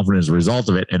more confident as a result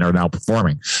of it, and are now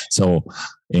performing. So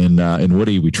in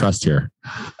Woody, we trust here.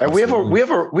 And we have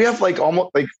like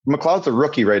almost like McLeod's a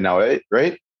rookie right now,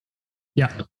 right?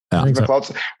 Yeah. So.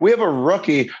 We have a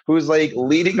rookie who's like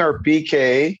leading our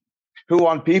PK, who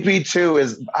on PP2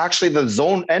 is actually the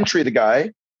zone entry. The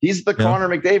guy, he's the Connor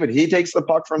McDavid. He takes the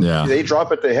puck from. They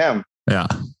drop it to him. Yeah.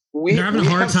 They're having a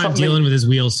hard time dealing with his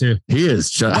wheels too. He is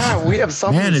just. We have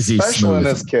something special in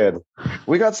this kid.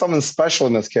 We got something special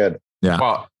in this kid. Yeah.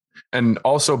 Well, and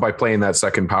also by playing that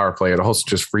second power play, it also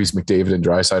just frees McDavid and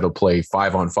Draisaitl play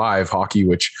 5-on-5 hockey,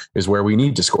 which is where we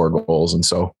need to score goals. And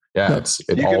so. Yeah,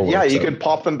 you can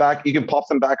pop them back. You can pop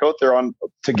them back out there on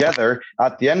together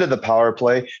at the end of the power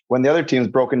play when the other team's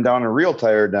broken down and real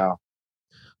tired now.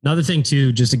 Another thing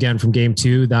too, just again from game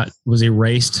 2 that was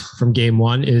erased from game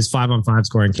 1 is 5-on-5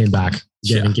 scoring came back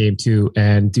again in game 2,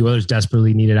 and the Oilers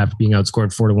desperately needed after being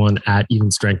outscored 4-1 at even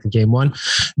strength in game 1.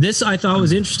 This I thought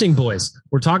was interesting, boys.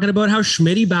 We're talking about how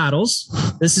Schmitty battles.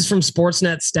 This is from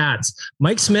Sportsnet Stats.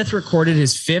 Mike Smith recorded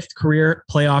his 5th career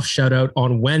playoff shutout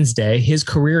on Wednesday. His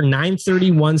career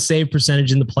 .931 save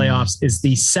percentage in the playoffs is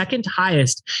the second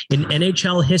highest in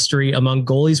NHL history among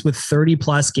goalies with 30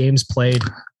 plus games played.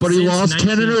 But he lost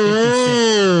 10 in a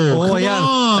row. Oh,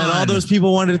 yeah. And all those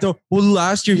people wanted to throw, well,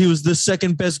 last year he was the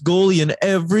second best goalie in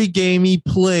every game he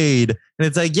played. And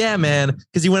it's like, yeah, man,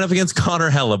 because he went up against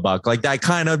Connor Hellebuck. Like, that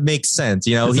kind of makes sense.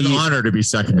 You know, it's an honor to be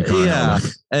second to Connor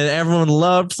Hellebuck. And everyone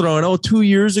loved throwing, 2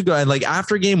 years ago. And like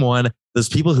after game 1, there's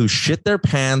people who shit their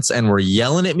pants and were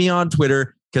yelling at me on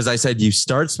Twitter because I said, you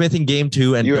start Smith in game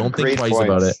 2 and don't think twice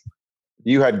about it.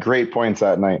 You had great points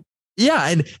that night.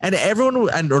 Yeah, and everyone,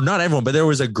 or not everyone, but there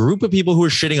was a group of people who were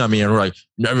shitting on me and were like,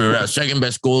 never second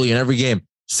best goalie in every game.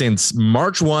 Since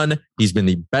March 1, he's been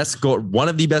the best one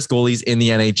of the best goalies in the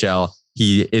NHL.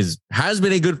 He has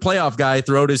been a good playoff guy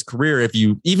throughout his career.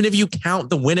 Even if you count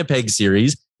the Winnipeg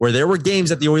series, where there were games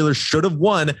that the Oilers should have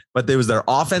won, but there was their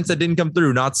offense that didn't come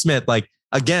through, not Smith. Like,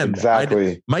 again,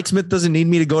 exactly. Mike Smith doesn't need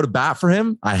me to go to bat for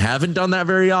him. I haven't done that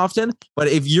very often. But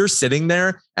if you're sitting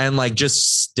there and like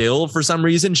just still for some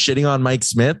reason shitting on Mike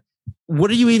Smith,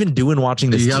 what are you even doing watching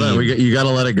this team? You gotta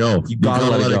let it go. You gotta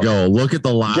let it go. Look at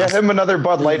the last. Get him another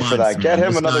Bud Light for that. Get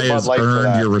him another Bud Light for that.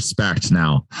 Earned your respect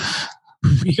now.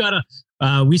 We gotta.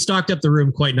 We stocked up the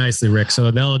room quite nicely, Rick. So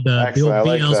the old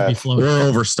BLs will be flowing. We're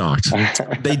overstocked.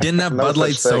 They didn't have Bud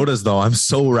Light sodas though. I'm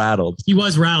so rattled. He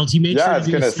was rattled. He made sure to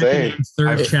do a second and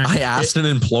third check. I asked an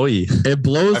employee. It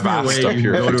blows me away.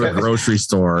 You go to a grocery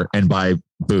store and buy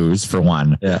booze for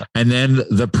one. Yeah. And then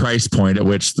the price point at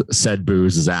which said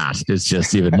booze is at is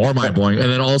just even more mind blowing.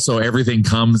 And then also everything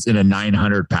comes in a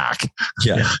 900 pack.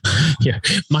 Yeah.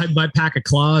 My pack of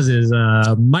claws is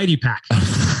a mighty pack.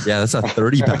 Yeah. That's a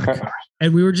 30 pack.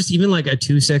 And we were just even like a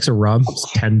 2.6 of rum,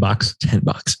 $10.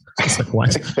 $10. It's like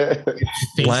what?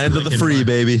 Land of the free,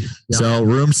 baby. Yeah. So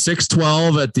room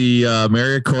 612 at the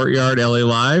Marriott Courtyard, LA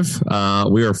Live.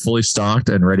 We are fully stocked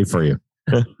and ready for you.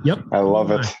 Yep. I love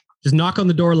it. Just knock on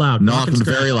the door loud. Knock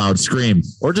very loud. Scream.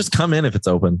 Or just come in if it's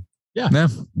open. Yeah.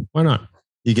 Why not?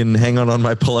 You can hang on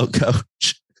my pull-out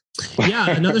couch. Yeah.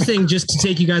 Another thing, just to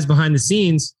take you guys behind the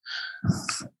scenes.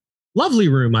 Lovely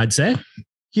room, I'd say.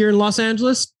 Here in Los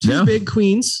Angeles, two big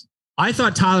queens. I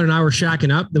thought Tyler and I were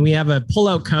shacking up. Then we have a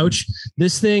pull-out couch.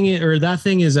 This thing or that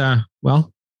thing is I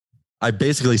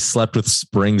basically slept with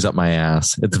springs up my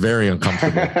ass. It's very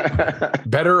uncomfortable.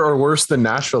 Better or worse than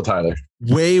Nashville, Tyler?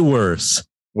 Way worse.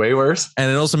 Way worse.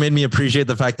 And it also made me appreciate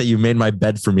the fact that you made my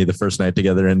bed for me the first night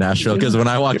together in Nashville. Because when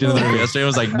I walked into the room yesterday, I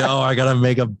was like, no, I got to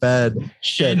make a bed.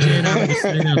 Shit. And I was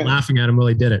sitting there laughing at him while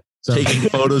he did it. So. Taking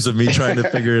photos of me trying to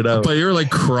figure it out. But you were like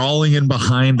crawling in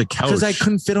behind the couch. Because I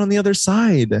couldn't fit on the other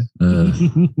side.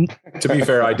 To be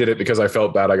fair, I did it because I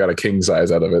felt bad. I got a king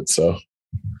size out of it. So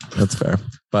that's fair.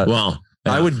 But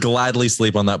I would gladly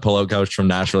sleep on that pull-out couch from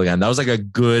Nashville again. That was like a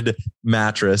good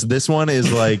mattress. This one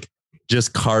is like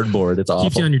just cardboard. It's awful.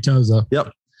 Keeps you on your toes though.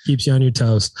 Yep. Keeps you on your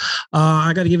toes.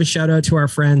 I got to give a shout out to our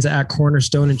friends at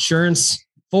Cornerstone Insurance.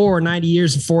 For 90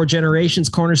 years and 4 generations,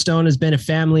 Cornerstone has been a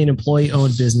family and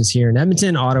employee-owned business here in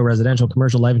Edmonton. Auto, residential,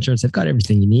 commercial, life insurance. They've got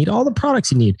everything you need, all the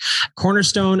products you need.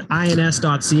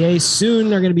 CornerstoneINS.ca. Soon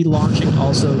they're going to be launching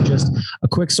also just a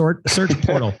quick search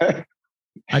portal.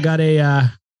 I got a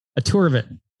tour of it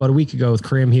about a week ago with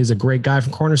Kareem. He's a great guy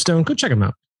from Cornerstone. Go check him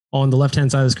out. On the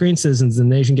left-hand side of the screen, Citizens of the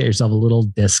Nation, get yourself a little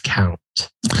discount.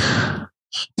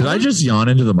 Did I just yawn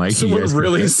into the mic? Someone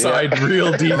really sighed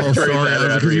real deep. Sorry,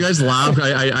 because you guys laughed.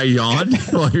 I yawned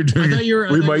while you're doing it.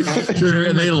 We might,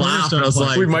 and they laughed. And I was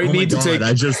like, we might need to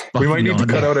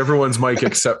cut out everyone's mic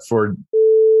except for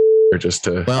just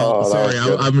to. Well, sorry,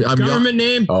 I'm government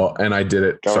name. Oh, and I did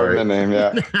it. Government name,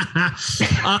 yeah.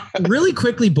 Really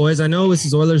quickly, boys. I know this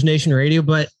is Oilers Nation Radio,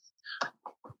 but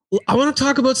I want to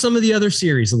talk about some of the other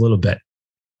series a little bit.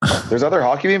 There's other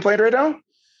hockey being played right now?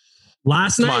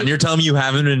 Last night. Come on, you're telling me you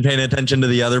haven't been paying attention to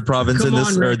the other province in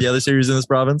this, or the other series in this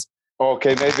province?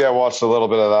 Okay, maybe I watched a little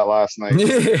bit of that last night.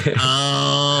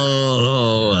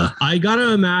 I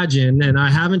gotta imagine, and I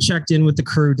haven't checked in with the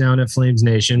crew down at Flames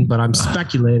Nation, but I'm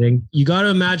speculating. You gotta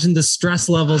imagine the stress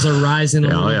levels are rising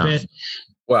a little bit.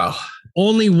 Wow.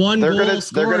 Only one they're goal.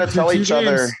 They're gonna tell each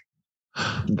other,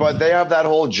 but they have that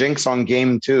whole jinx on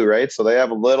game 2, right? So they have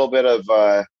a little bit of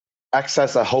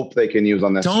excess of hope they can use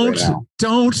on this.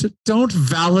 Don't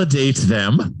validate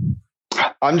them.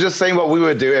 I'm just saying what we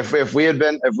would do if we had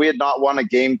not won a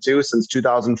game 2 since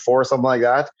 2004, something like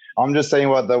that. I'm just saying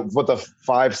what the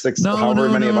 5, 6, however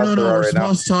many of us there are right now.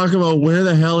 Let's talk about where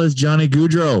the hell is Johnny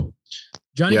Gaudreau?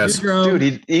 Gaudreau,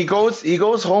 dude, he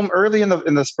goes home early in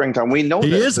the springtime. We know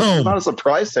he is home. It's not a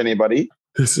surprise to anybody.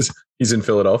 He's in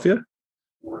Philadelphia.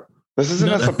 This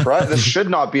isn't a surprise. This should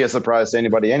not be a surprise to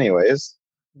anybody, anyways.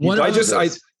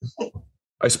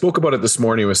 I spoke about it this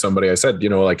morning with somebody. I said,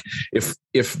 like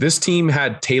if this team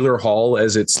had Taylor Hall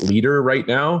as its leader right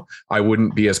now, I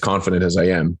wouldn't be as confident as I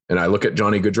am. And I look at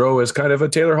Johnny Gaudreau as kind of a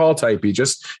Taylor Hall type. He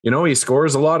just, he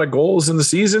scores a lot of goals in the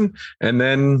season. And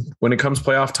then when it comes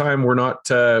playoff time, we're not,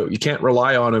 you can't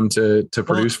rely on him to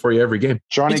produce for you every game.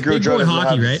 Johnny Gaudreau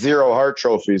doesn't have 0 Hart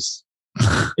trophies.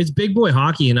 It's big boy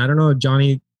hockey. And I don't know,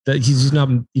 Johnny, that he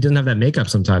doesn't have that makeup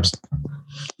sometimes.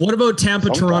 What about Tampa,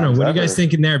 Toronto? What are you guys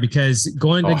thinking there? Because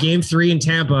going to game 3 in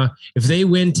Tampa, if they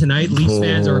win tonight, Leafs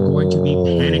fans are going to be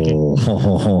panicking.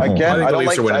 Again, I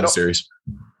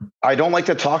don't like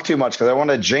to talk too much because I want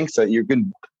to jinx it.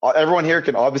 Everyone here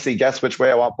can obviously guess which way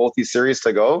I want both these series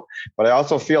to go, but I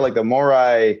also feel like the more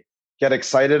I get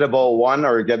excited about one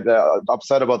or get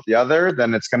upset about the other,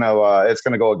 then it's gonna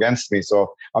go against me.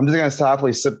 So I'm just gonna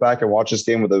happily sit back and watch this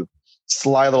game with a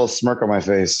sly little smirk on my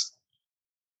face.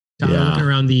 Looking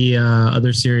around the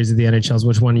other series of the NHLs,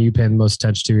 which one are you paying the most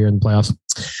attention to here in the playoffs?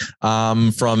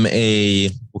 From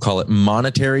we'll call it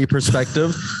monetary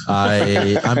perspective,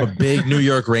 I'm a big New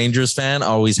York Rangers fan.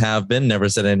 Always have been. Never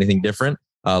said anything different.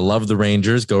 Love the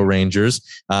Rangers. Go Rangers.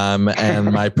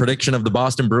 And my prediction of the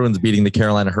Boston Bruins beating the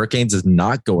Carolina Hurricanes is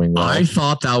not going well. I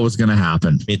thought that was going to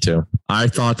happen. Me too. I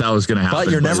thought that was going to happen.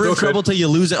 But you're never in trouble till you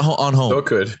lose it on home. So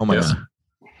good. Oh my God.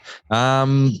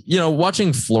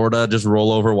 Watching Florida just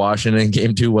roll over Washington in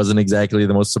game 2 wasn't exactly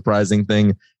the most surprising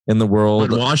thing in the world.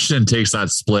 But Washington takes that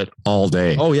split all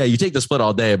day. Oh yeah, you take the split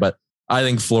all day, but I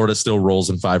think Florida still rolls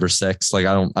in 5 or 6. Like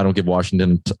I don't give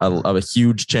Washington a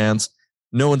huge chance.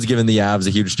 No one's given the Avs a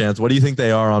huge chance. What do you think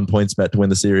they are on PointsBet to win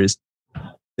the series?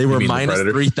 They were minus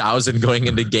 3,000 going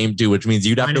into game 2, which means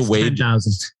you'd have to wager.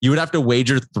 You would have to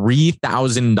wager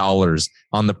 $3,000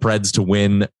 on the Preds to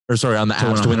win, or sorry, on the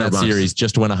Avs to win that series,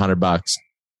 just to win $100.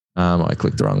 I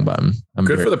clicked the wrong button.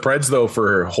 Good for the Preds though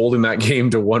for holding that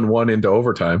game to 1-1 into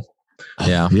overtime.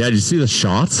 Yeah. Did you see the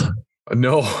shots?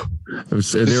 No. It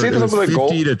was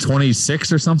 50 to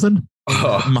 26 or something.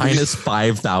 Minus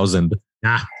 5,000.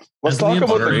 Let's talk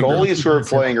about the goalies who are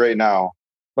playing right now.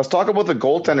 Let's talk about the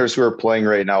goaltenders who are playing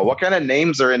right now. What kind of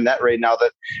names are in net right now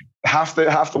that half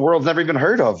the world's never even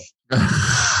heard of?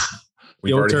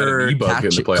 We've already had an e-bug in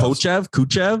the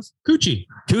playoffs.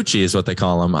 Kuchi is what they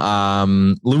call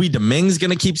him. Louis Domingue's going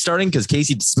to keep starting because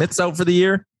Casey Smith's out for the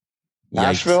year.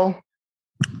 Nashville.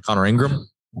 Connor Ingram.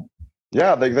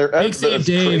 Yeah, they're Big Save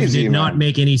Dave did not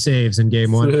make any saves in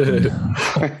game 1.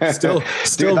 still,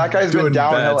 dude, that guy's been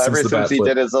downhill ever since he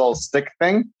did his little stick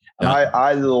thing. Yeah.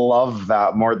 I love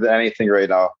that more than anything right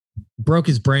now. Broke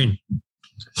his brain.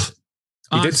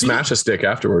 He did smash a stick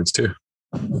afterwards too.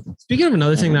 Speaking of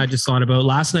another thing that I just thought about,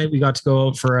 last night we got to go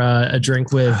out for a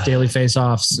drink with Daily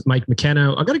Faceoff's Mike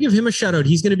McKenna. I got to give him a shout out.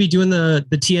 He's going to be doing the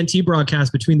TNT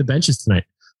broadcast between the benches tonight.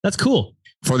 That's cool.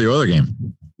 For the Oiler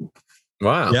game.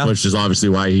 Wow. Yeah. Which is obviously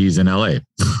why he's in LA.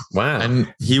 Wow.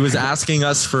 And he was asking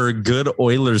us for good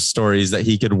Oilers stories that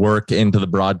he could work into the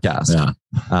broadcast. Yeah.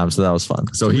 So that was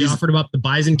fun. So We he's offered him up the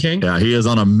Bison King. yeah, he is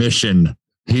on a mission.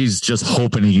 He's just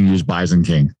hoping he can use Bison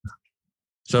King.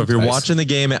 So if you're watching the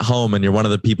game at home and you're one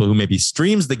of the people who maybe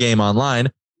streams the game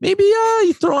online, maybe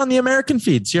you throw on the American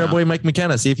feed. See our boy Mike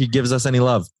McKenna. See if he gives us any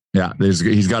love. Yeah,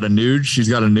 he's got a Nuge. He's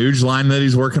got a Nuge line that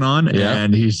he's working on,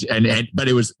 and but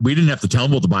we didn't have to tell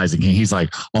him about the Bison King. He's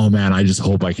like, oh man, I just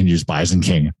hope I can use Bison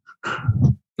King.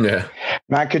 Yeah,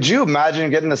 man, could you imagine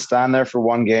getting to stand there for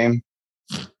one game?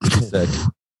 Sick.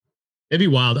 It'd be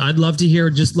wild. I'd love to hear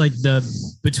just like the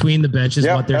between the benches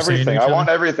what they're everything. saying. I want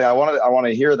everything. I want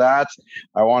to hear that.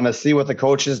 I want to see what the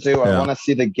coaches do. I want to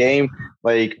see the game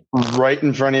like right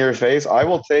in front of your face. I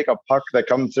will take a puck that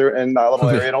comes through in that little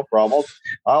area, no problem.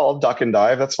 I'll duck and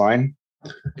dive. That's fine.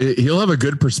 He'll have a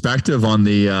good perspective on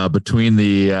the between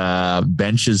the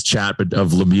benches chat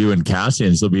of Lemieux and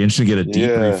Cassian. So it'll be interesting to get a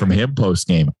debrief from him post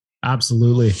game.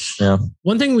 Absolutely. Yeah.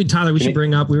 One thing we should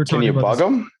bring up. We were talking about. Can you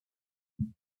bug him?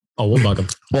 Oh, we'll bug him.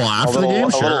 Well, after the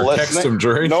game, sure. Text him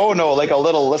during. No, like a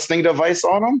little listening device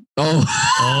on him.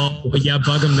 Oh, yeah,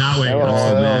 bug him that way.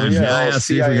 Oh man, yeah.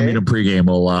 See if we can meet him pregame.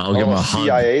 I'll give him a hug.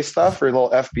 CIA stuff or a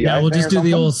little FBI. Yeah, we'll just do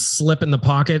the old slip in the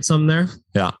pocket, something there.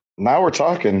 Yeah. Now we're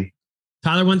talking.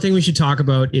 Tyler, one thing we should talk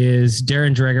about is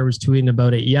Darren Dreger was tweeting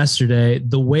about it yesterday.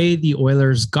 The way the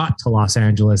Oilers got to Los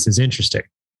Angeles is interesting.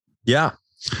 Yeah.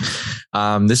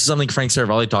 This is something Frank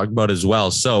Saravalli talked about as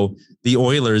well. So the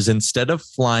Oilers, instead of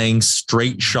flying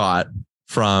straight shot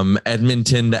from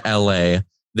Edmonton to LA,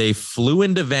 they flew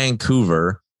into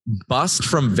Vancouver, bussed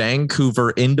from Vancouver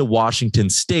into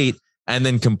Washington State, and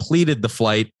then completed the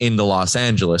flight into Los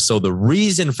Angeles. So the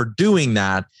reason for doing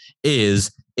that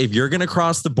is if you're going to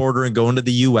cross the border and go into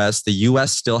the U.S., the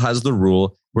U.S. still has the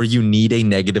rule where you need a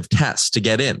negative test to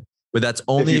get in, but that's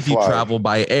only if you travel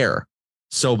by air.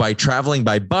 So by traveling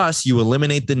by bus, you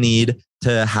eliminate the need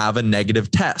to have a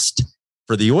negative test.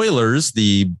 For the Oilers,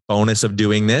 the bonus of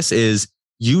doing this is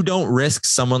you don't risk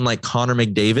someone like Connor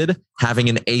McDavid having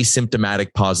an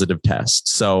asymptomatic positive test.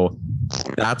 So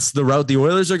that's the route the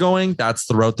Oilers are going. That's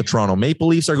the route the Toronto Maple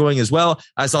Leafs are going as well.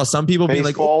 I saw some people being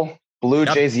like, Blue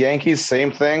Jays, Yankees,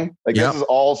 same thing. Like this is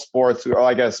all sports.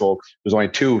 I guess there's only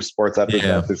two sports that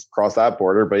cross that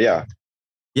border, but yeah.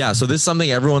 Yeah, so this is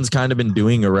something everyone's kind of been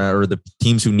doing around, or the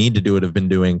teams who need to do it have been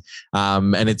doing.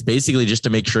 And it's basically just to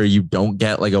make sure you don't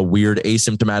get like a weird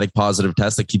asymptomatic positive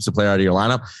test that keeps the player out of your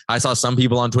lineup. I saw some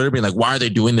people on Twitter being like, why are they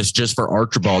doing this just for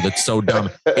Archibald? It's so dumb.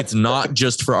 It's not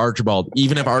just for Archibald.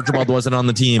 Even if Archibald wasn't on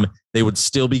the team, they would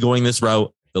still be going this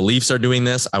route. The Leafs are doing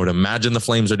this. I would imagine the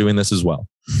Flames are doing this as well.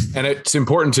 And it's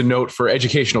important to note for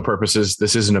educational purposes,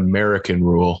 this is an American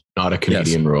rule, not a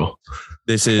Canadian rule.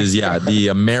 This is, the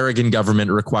American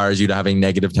government requires you to have a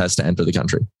negative test to enter the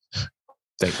country.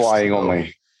 Flying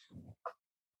only.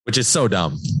 Which is so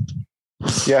dumb.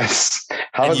 Yes.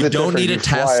 How and is you it don't need a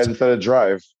test instead of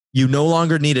drive? You no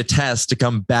longer need a test to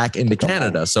come back into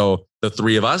Canada. So the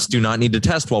three of us do not need to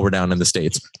test while we're down in the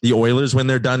States. The Oilers, when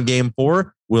they're done game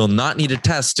 4, will not need a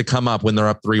test to come up when they're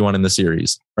up 3-1 in the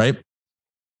series, right?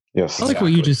 Yes. I like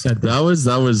what you just said. That was.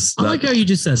 I like how you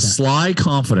just said that. Sly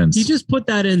confidence. You just put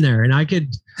that in there, and I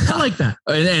like that.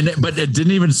 But it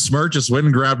didn't even smirk. Just went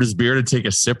and grabbed his beer to take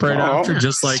a sip right after.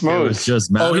 Just like smooth. It was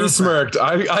just. Oh, he smirked.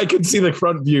 I could see the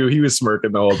front view. He was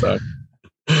smirking the whole time.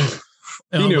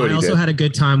 I also had a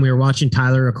good time. We were watching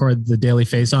Tyler record the Daily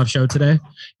Face-Off show today,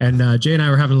 and Jay and I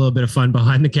were having a little bit of fun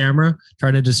behind the camera,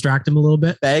 trying to distract him a little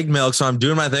bit. Bag milk. So I'm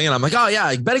doing my thing, and I'm like, oh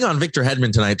yeah, betting on Victor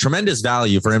Hedman tonight. Tremendous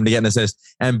value for him to get an assist.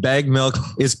 And Bag milk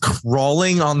is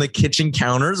crawling on the kitchen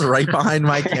counters right behind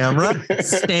my camera,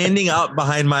 standing up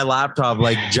behind my laptop,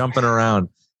 like jumping around.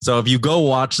 So if you go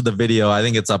watch the video, I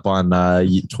think it's up on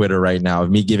Twitter right now of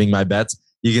me giving my bets.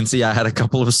 You can see I had a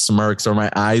couple of smirks or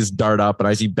my eyes dart up and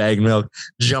I see Bag milk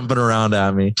jumping around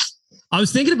at me. I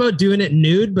was thinking about doing it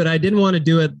nude, but I didn't want to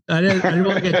do it. I didn't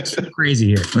want to get too crazy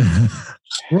here.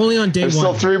 We're only on day 1.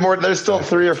 There's still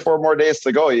 3 or 4 more days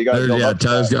to go. You got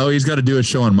to he's got to do a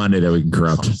show on Monday that we can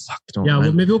corrupt.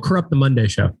 Maybe we'll corrupt the Monday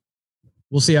show.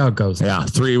 We'll see how it goes. Yeah,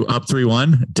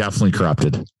 3-1, definitely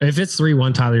corrupted. If it's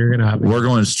 3-1, Tyler, you're gonna have. We're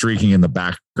going streaking in the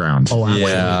background. Oh, wow.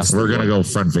 Yeah, we're gonna go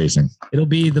front facing. It'll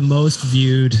be the most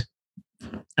viewed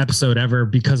episode ever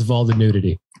because of all the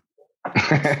nudity.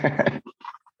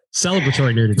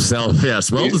 Celebratory nudity. Yes,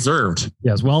 well deserved.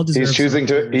 Yes, well deserved.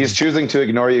 He's choosing to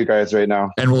ignore you guys right now.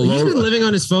 And he's been living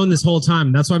on his phone this whole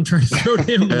time. That's why I'm trying to throw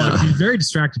him. He's very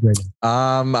distracted right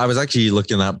now. I was actually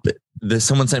looking up.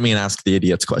 Someone sent me an Ask the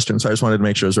Idiots question, so I just wanted to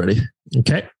make sure I was ready.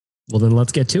 Okay. Well, then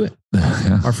let's get to it.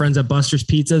 Our friends at Buster's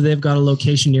Pizza, they've got a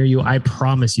location near you, I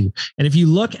promise you. And if you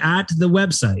look at the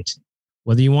website,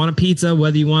 whether you want a pizza,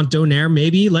 whether you want donair,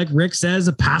 maybe like Rick says,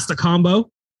 a pasta combo,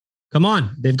 come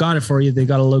on, they've got it for you. They've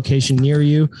got a location near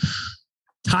you.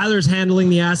 Tyler's handling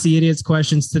the Ask the Idiots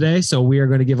questions today. So we are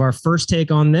going to give our first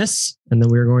take on this, and then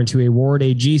we are going to award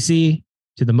a GC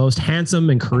to the most handsome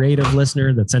and creative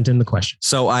listener that sent in the question.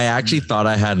 So I actually thought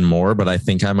I had more, but I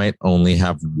think I might only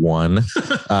have one.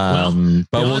 But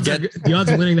the odds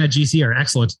of winning that GC are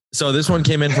excellent. So this one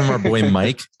came in from our boy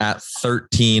Mike at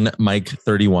 13 Mike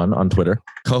 31 on Twitter,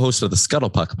 co-host of the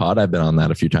Scuttlepuck Pod. I've been on that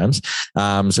a few times.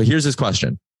 So here's his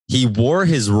question. He wore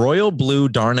his royal blue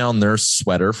Darnell Nurse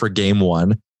sweater for game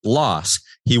 1, loss.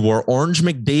 He wore orange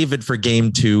McDavid for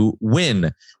game 2,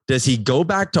 win. Does he go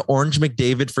back to orange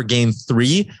McDavid for game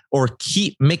 3 or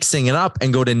keep mixing it up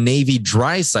and go to navy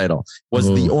Draisaitl? Was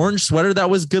the orange sweater that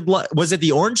was good luck? Was it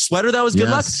the orange sweater that was good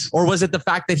luck? Or was it the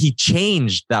fact that he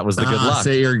changed that was the good luck?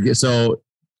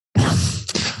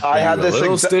 I had this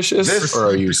superstitious, or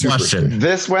are you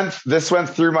This went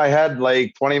through my head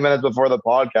like 20 minutes before the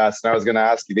podcast, and I was going to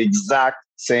ask you the exact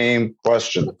same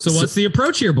question. So what's the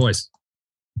approach here, boys?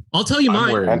 I'll tell you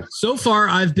mine. So far,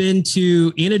 I've been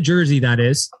in a jersey, that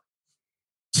is,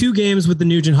 2 games with the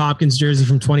Nugent Hopkins jersey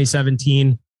from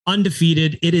 2017,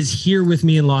 undefeated. It is here with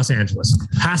me in Los Angeles.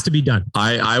 Has to be done.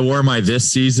 I wore my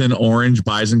this season orange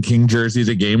Bison King jersey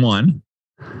to game 1.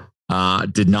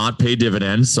 Did not pay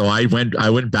dividends. So I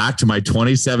went back to my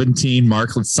 2017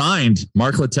 signed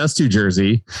Mark Letestu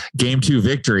jersey, game 2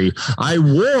 victory. I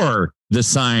wore the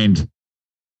signed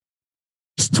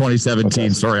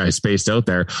 2017. Sorry, I spaced out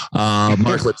there.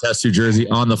 Mark Letestu jersey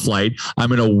on the flight. I'm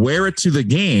going to wear it to the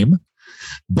game,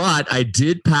 but I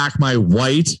did pack my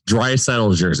white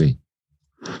Draisaitl jersey.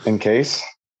 In case?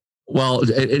 Well,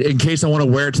 in case I want to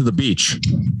wear it to the beach.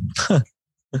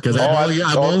 Because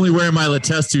I'm only wearing my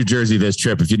Letestu jersey this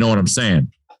trip, if you know what I'm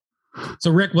saying.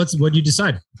 So, Rick, what'd you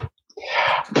decide?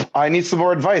 I need some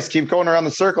more advice. Keep going around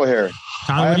the circle here.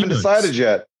 I haven't decided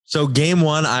yet. So game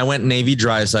 1, I went navy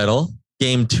Draisaitl.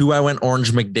 Game 2, I went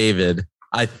orange McDavid.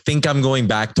 I think I'm going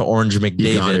back to orange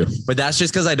McDavid, but that's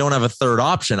just because I don't have a third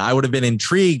option. I would have been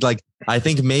intrigued. Like, I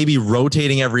think maybe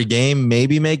rotating every game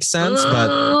maybe makes sense,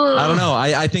 but I don't know.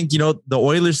 I think, the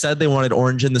Oilers said they wanted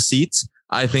orange in the seats.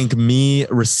 I think me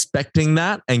respecting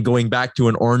that and going back to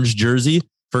an orange jersey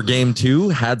for game 2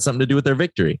 had something to do with their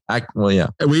victory.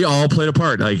 We all played a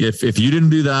part. Like if you didn't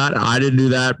do that, I didn't do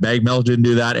that. Bag Mel didn't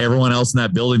do that. Everyone else in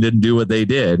that building didn't do what they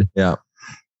did. Yeah.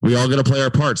 We all got to play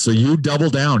our part. So you double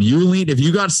down. You lean. If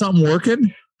you got something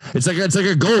working, it's like a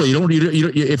goalie.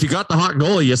 You if you got the hot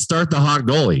goalie, you start the hot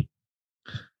goalie.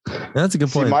 That's a good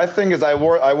point. See, my thing is I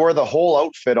wore the whole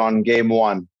outfit on game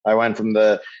 1. I went from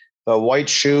the white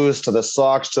shoes to the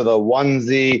socks to the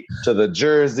onesie to the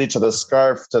jersey to the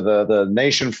scarf to the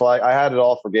nation flag. I had it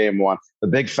all for game 1. The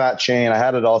big fat chain. I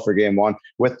had it all for game 1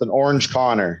 with an orange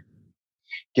Connor.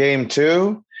 Game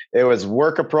 2. It was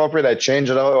work appropriate. I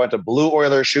changed it out. I went to blue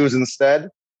Oiler shoes instead.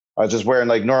 I was just wearing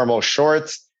like normal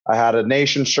shorts. I had a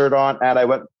nation shirt on,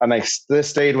 and I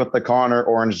stayed with the Connor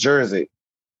orange jersey.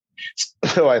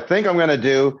 So I think I'm going to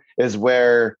do is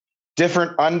wear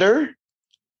different under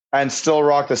and still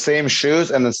rock the same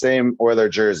shoes and the same Oiler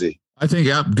jersey. I think,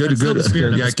 good.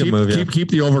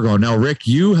 Keep the over going. Now, Rick,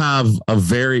 you have get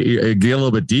a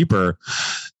little bit deeper.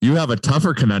 You have a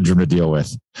tougher conundrum to deal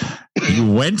with.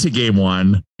 You went to game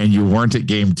 1 and you weren't at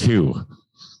game 2.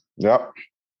 Yep.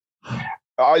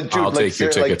 I'll take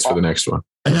your tickets for the next one.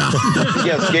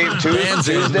 Yes, game 2 is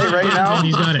Tuesday right now.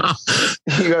 He's got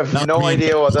it. You have no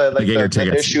idea what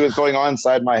the issue is going on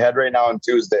inside my head right now on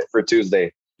Tuesday.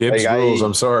 Gibbs rules.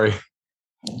 I'm sorry.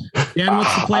 Dan,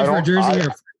 what's the play for a jersey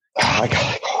here? I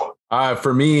gotta go.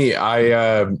 For me,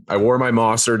 I wore my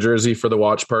Mosser jersey for the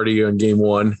watch party on game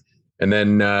 1. And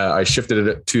then I shifted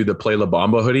it to the Play La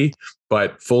Bamba hoodie.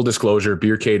 But full disclosure,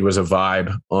 Beercade was a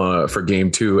vibe for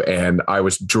game 2, and I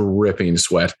was dripping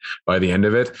sweat by the end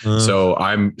of it. So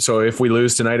if we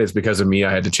lose tonight, it's because of me.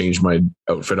 I had to change my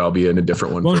outfit. I'll be in a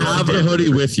different one. Well, have the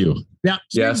hoodie with you. Yeah.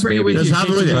 Yes, maybe. Just have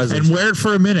it with you and wear it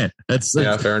for a minute.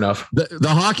 Fair enough. The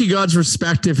hockey gods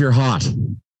respect if you're hot.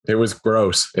 It was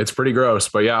gross. It's pretty gross,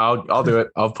 but yeah, I'll do it.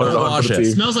 I'll put it on.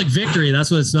 It smells like victory.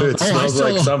 That's what it smells like. It smells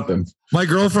like something. My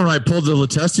girlfriend, I pulled the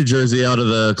Letestu jersey out of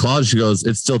the closet. She goes,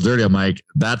 "It's still dirty." I'm like,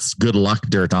 "That's good luck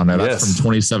dirt on there. That's from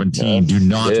 2017. Do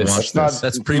not wash this."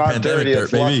 That's pre-pandemic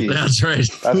dirt, baby. That's right.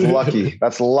 That's lucky.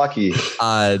 That's lucky.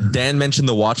 Dan mentioned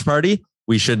the watch party.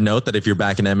 We should note that if you're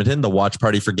back in Edmonton, the watch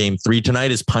party for game 3 tonight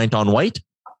is pint on white.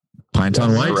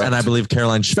 Pinetown White. And I believe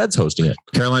Caroline Schved's hosting it.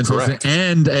 Caroline's hosting,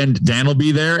 and Dan will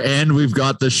be there, and we've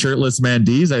got the shirtless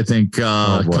Mandees, I think,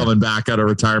 coming back out of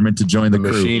retirement to join the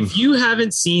crew. Machine. If you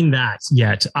haven't seen that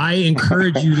yet, I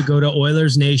encourage you to go to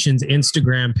Oilers Nation's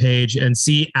Instagram page and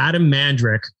see Adam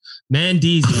Mandrick,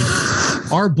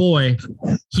 Mandeezy, our boy.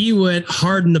 He went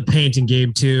hard in the paint in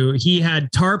game 2. He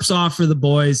had tarps off for the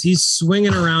boys. He's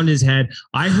swinging around his head.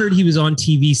 I heard he was on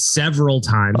TV several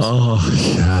times. Oh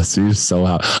yes, he's so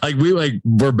out.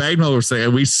 We're Bagnall were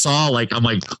saying, we saw I'm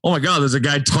like, oh my God, there's a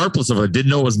guy tarpless of it. I didn't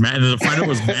know it was and then to find out it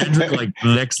was Mandrick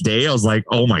the next day. I was like,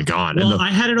 oh my God. Well, I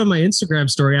had it on my Instagram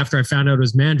story after I found out it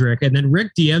was Mandrick, and then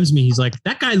Rick DMs me. He's like,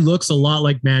 that guy looks a lot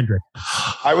like Mandrick.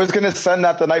 I was going to send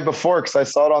that the night before because I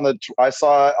saw it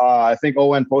I think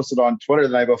Owen posted on Twitter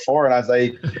the night before, and I was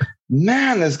like,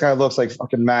 man, this guy looks like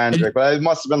fucking Mandrick. But it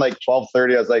must have been like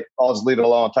 12:30. I was like, I'll just leave it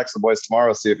alone. I'll text the boys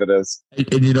tomorrow, see if it is.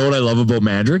 And you know what I love about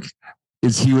Mandrick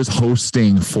is he was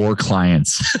hosting for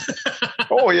clients.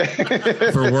 Oh yeah.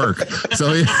 For work.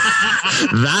 So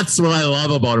that's what I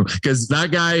love about him, because that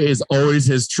guy is always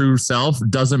his true self.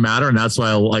 Doesn't matter. And that's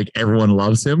why everyone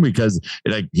loves him, because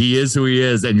he is who he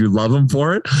is and you love him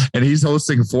for it. And he's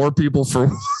hosting 4 people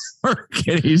for work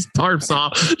and he's tarps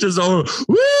off just over,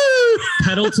 woo!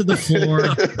 Pedal to the floor.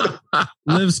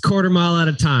 Lives quarter mile at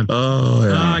a time. Oh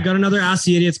yeah. I got another Ask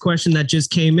the Idiots question that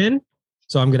just came in.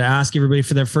 So I'm going to ask everybody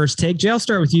for their first take. Jay, I'll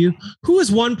start with you. Who is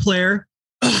one player,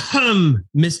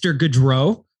 Mr.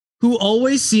 Gaudreau, who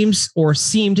always seemed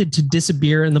to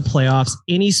disappear in the playoffs?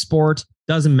 Any sport,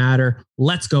 doesn't matter.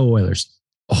 Let's go Oilers.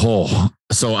 Oh,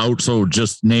 so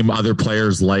just name other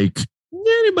players like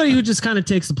anybody who just kind of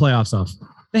takes the playoffs off.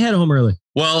 They head home early.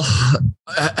 Well,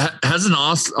 hasn't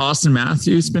Austin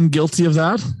Matthews been guilty of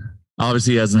that?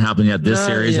 Obviously, it hasn't happened yet this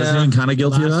series. Hasn't he been kind of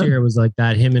guilty of that? Last year it was like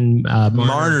that. Him and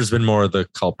Marner's been more of the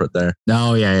culprit there.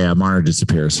 Oh, yeah. Marner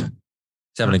disappears. He's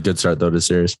having a good start, though, to the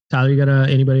series. Tyler, you got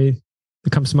anybody that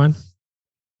comes to mind?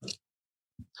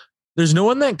 There's no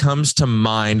one that comes to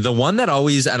mind. The one that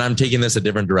always, and I'm taking this a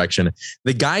different direction,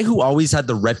 the guy who always had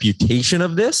the reputation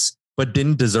of this, but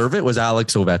didn't deserve it, was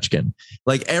Alex Ovechkin.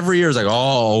 Every year is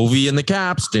Ovi and the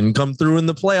Caps didn't come through in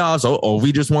the playoffs.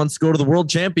 Ovi just wants to go to the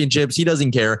World Championships. He doesn't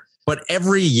care. But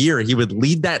every year he would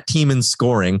lead that team in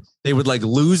scoring. They would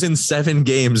lose in 7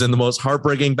 games in the most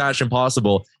heartbreaking fashion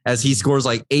possible as he scores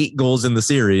 8 goals in the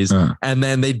series. And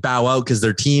then they'd bow out because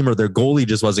their team or their goalie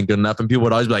just wasn't good enough. And people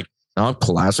would always be like, oh,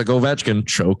 classic Ovechkin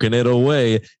choking it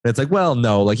away. And it's well,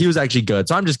 no, he was actually good.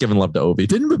 So I'm just giving love to Ovi.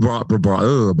 Didn't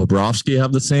Bobrovsky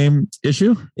have the same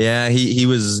issue? Yeah, he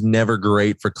was never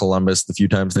great for Columbus the few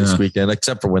times they squeaked in,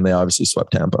 except for when they obviously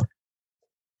swept Tampa.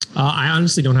 I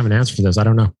honestly don't have an answer for this. I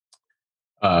don't know.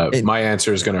 My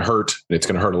answer is going to hurt. It's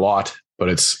going to hurt a lot, but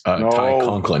it's Ty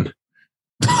Conklin.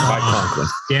 Ty Conklin.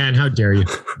 Dan, how dare you?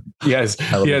 He has 2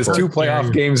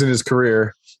 playoff games in his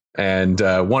career, and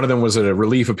one of them was a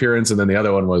relief appearance, and then the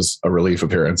other one was a relief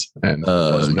appearance. And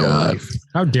relief.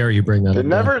 How dare you bring that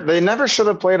up? They never should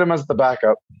have played him as the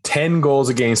backup. 10 goals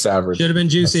against average. Should have been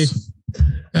juicy.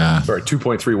 Sorry,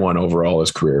 2.31 overall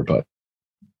his career, but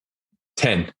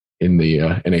 10 in the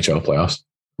NHL playoffs.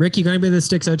 Rick, you got anybody that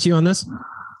sticks out to you on this?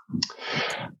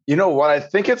 You know what? I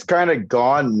think it's kind of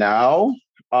gone now,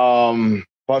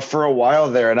 but for a while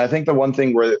there. And I think the one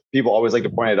thing where people always like to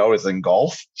point it out is in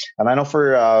golf. And I know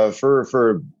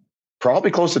for probably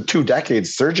close to 2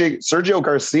 decades, Sergio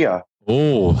Garcia.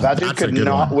 Oh, that dude could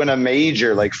not win a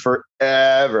major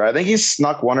forever. I think he's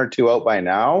snuck 1 or 2 out by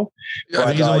now.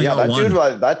 But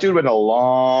that dude went a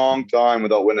long time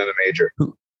without winning a major.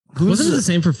 Wasn't it the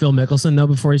same for Phil Mickelson though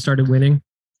before he started winning?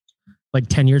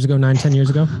 10 years ago, 9-10 years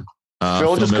ago?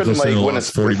 Phil just couldn't win a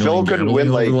 40 Phil couldn't win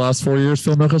the last 4 years.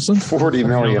 Phil Mickelson, 40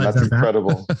 million. That's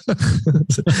incredible.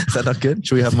 Is that not good?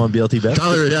 Should we have him on BLT bet?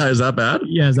 Tyler, is that bad?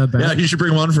 Yeah, is that bad? Yeah, you should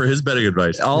bring one for his betting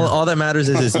advice. All that matters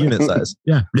is his unit size.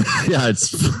 Yeah,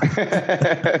 it's.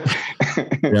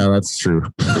 Yeah, that's true.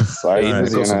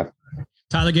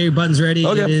 Tyler, get your buttons ready.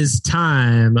 Okay. It is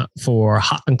time for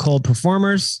Hot and Cold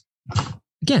Performers.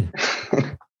 Again,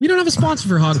 we don't have a sponsor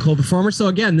for Hot and Cold Performers. So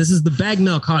again, this is the Bag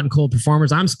Milk Hot and Cold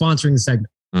Performers. I'm sponsoring the segment.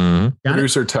 Mm-hmm.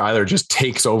 Producer Tyler just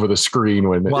takes over the screen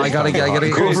when I gotta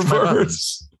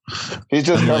performers. He's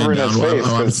just covering his face.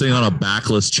 I'm sitting on a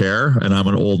backless chair and I'm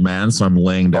an old man, so I'm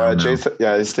laying down. Jason,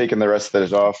 he's taking the rest of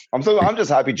it off. I'm just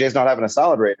happy Jay's not having a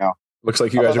salad right now. Looks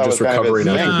like you guys are just recovering.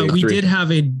 We did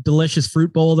have a delicious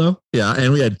fruit bowl though. Yeah,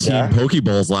 and we had team poke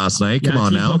bowls last night. Come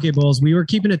on now. Poke bowls. We were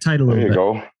keeping it tight a little bit.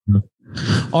 There you go.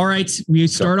 All right. We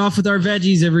start off with our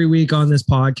veggies every week on this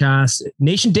podcast.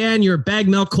 Nation Dan, your Bag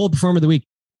Milk Cold Performer of the Week.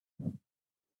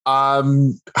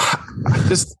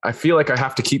 I feel like I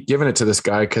have to keep giving it to this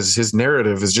guy because his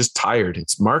narrative is just tired.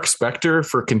 It's Mark Spector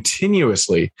for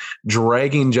continuously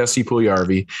dragging Jesse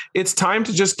Puljujarvi. It's time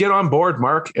to just get on board,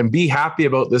 Mark, and be happy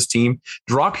about this team.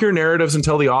 Drop your narratives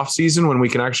until the offseason when we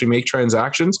can actually make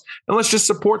transactions, and let's just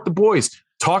support the boys.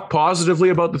 Talk positively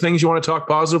about the things you want to talk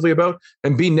positively about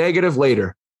and be negative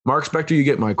later. Mark Spector, you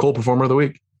get my cold performer of the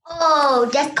week. Oh,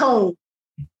 that's cold.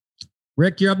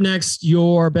 Rick, you're up next.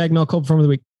 Your bag milk cold performer of the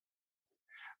week.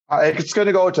 It's going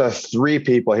to go to 3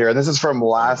 people here. And this is from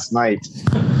last night.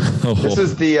 This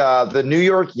is the New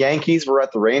York Yankees were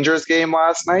at the Rangers game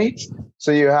last night.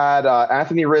 So you had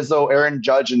Anthony Rizzo, Aaron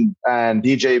Judge, and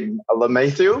DJ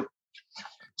LeMahieu.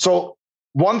 So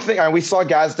one thing, and we saw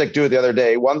Gazdick do it the other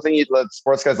day. One thing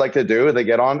sports guys like to do, they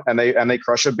get on and they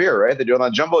crush a beer, right? They do it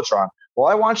on the Jumbotron. Well,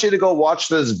 I want you to go watch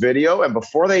this video, and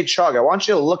before they chug, I want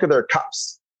you to look at their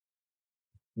cups.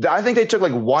 I think they took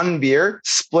like 1 beer,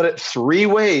 split it 3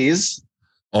 ways.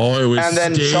 Oh, it was and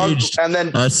then staged, chug, and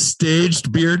then a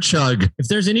staged beer chug. If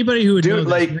there's anybody who would dude,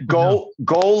 like go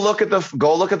look at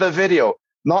the video.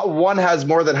 Not one has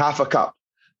more than half a cup.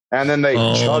 And then they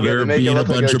chug it and make it look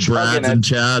like a bunch of Brads and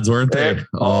Chads, weren't they?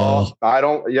 I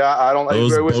don't.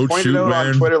 It was pointed out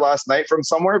on Twitter last night from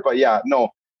somewhere, but yeah, no,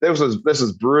 this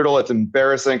is brutal. It's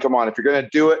embarrassing. Come on, if you're gonna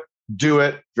do it, do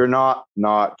it. If you're not,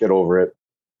 get over it.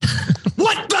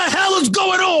 What the hell is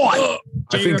going on?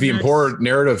 I think the important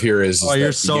narrative here is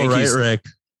you're so right, Rick.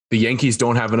 The Yankees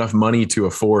don't have enough money to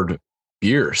afford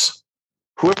beers.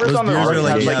 Whoever's on the right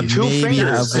has like 2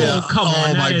 fingers. Oh, come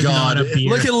on. Oh, my God.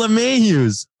 Look at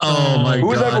LeMahieu's. Oh, my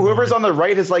God. Whoever's on the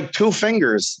right has like 2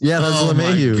 fingers. Yeah, that's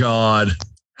LeMahieu. Oh, my God.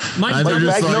 Bag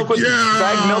milk would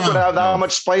have that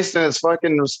much spice in his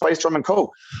fucking spiced rum and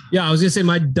Coke. Yeah, I was gonna say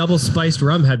my double spiced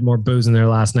rum had more booze in there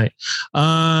last night.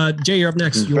 Jay, you're up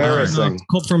next. Embarrassing.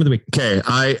 Cold performer of the week. Okay,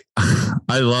 I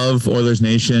love Oilers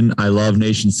Nation. I love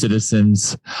Nation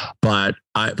citizens, but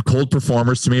cold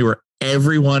performers to me were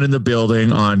everyone in the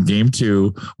building on game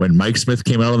 2 when Mike Smith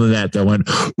came out on the net that went,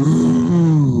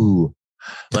 ooh.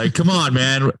 Like, come on,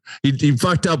 man. He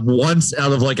fucked up once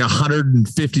out of like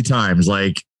 150 times.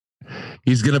 Like,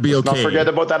 he's gonna be okay. Don't forget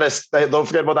about that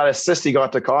assist he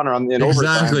got to Connor in overtime.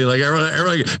 Exactly. Like everyone, and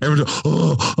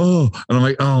I'm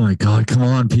like, oh my God, come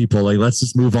on, people. Like, let's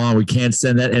just move on. We can't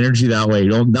send that energy that way.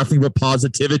 Nothing but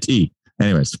positivity.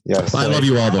 Anyways, yes, I love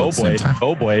you all though.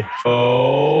 Oh boy.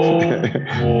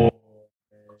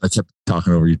 I kept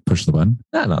talking over you. Push the button.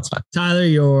 No, it's fine. Tyler,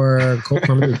 your cold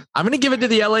performer of the week. I'm going to give it to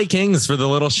the LA Kings for the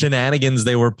little shenanigans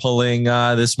they were pulling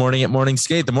this morning at morning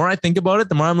skate. The more I think about it,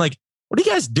 the more I'm like, what are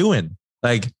you guys doing?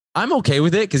 Like, I'm okay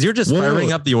with it because you're just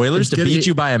firing up the Oilers to beat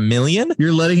you by 1 million.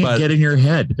 You're letting it get in your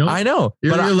head. I know.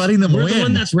 You're letting them win. The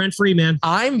one that's rent free, man.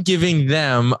 I'm giving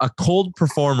them a cold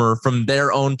performer from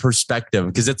their own perspective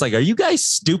because it's like, are you guys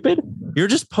stupid? You're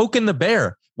just poking the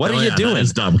bear. What are you doing?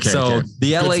 That's dumb. Okay.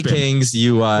 The LA Kings,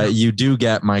 you do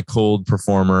get my cold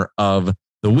performer of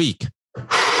the week.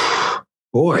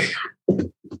 Boy,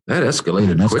 that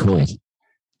escalated. That's cool.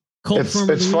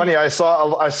 It's funny. I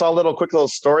saw a quick little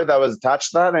story that was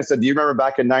attached to that, and I said, "Do you remember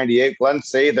back in '98, Glenn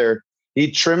Sather? He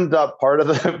trimmed up part of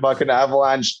the fucking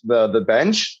Avalanche the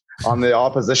bench on the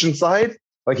opposition side."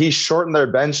 Like, he shortened their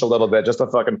bench a little bit just to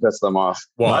fucking piss them off.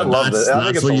 Well, I love it. I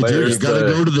think it's hilarious. You got to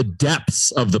go to the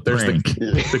depths of the prank.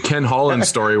 The Ken Holland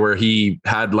story where he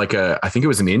had I think it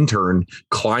was an intern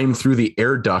climb through the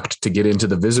air duct to get into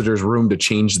the visitor's room to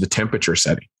change the temperature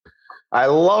setting. I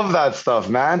love that stuff,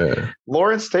 man.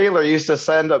 Lawrence Taylor used to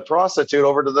send a prostitute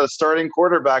over to the starting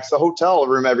quarterback's hotel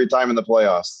room every time in the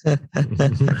playoffs.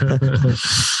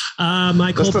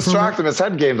 Just distract him his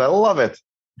head games. I love it.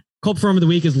 Cold performer of the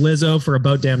week is Lizzo for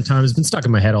About Damn Time. It's been stuck in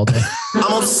my head all day.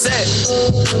 I'm upset.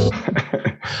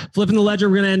 Flipping the ledger,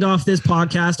 we're going to end off this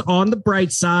podcast on the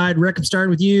bright side. Rick, I'm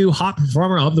starting with you. Hot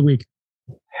performer of the week.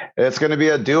 It's going to be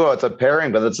a duo. It's a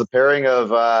pairing, but it's a pairing of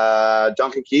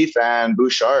Duncan Keith and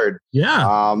Bouchard.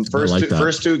 Yeah.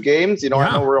 First 2 games. I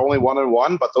know we're only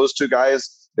 1-1, but those 2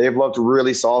 guys, they've looked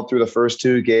really solid through the first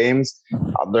 2 games.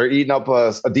 They're eating up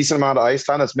a decent amount of ice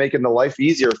time. That's making the life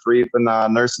easier for even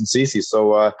Nurse and Cece.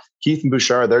 So Keith and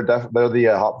Bouchard, they're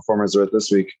the hot performers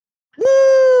this week.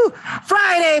 Woo!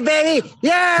 Friday, baby!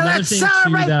 Yeah, let's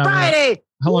celebrate Friday!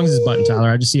 How long is this button, Tyler?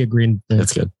 I just see a green thing.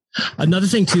 That's good. Another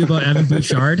thing too about Evan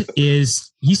Bouchard is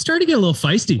he's starting to get a little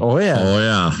feisty. Oh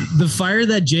yeah. The fire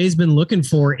that Jay's been looking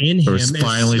for in him is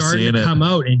starting to come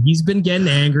out, and he's been getting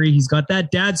angry. He's got that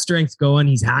dad strength going.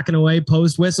 He's hacking away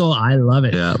post whistle. I love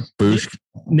it. Yeah. Boosh.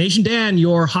 Nation Dan,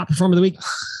 your hot performer of the week.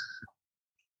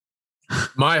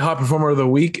 My hot performer of the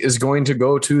week is going to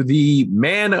go to the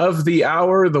man of the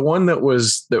hour, the one that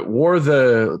wore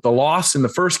the loss in the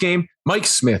first game, Mike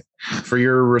Smith. For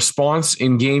your response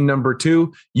in game number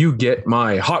 2, you get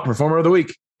my hot performer of the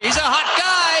week. He's a hot guy.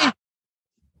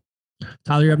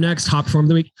 Tyler, you're up next. Hot performer of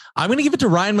the week. I'm going to give it to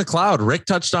Ryan McLeod. Rick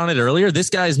touched on it earlier. This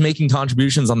guy is making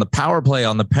contributions on the power play,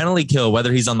 on the penalty kill,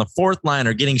 whether he's on the fourth line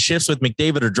or getting shifts with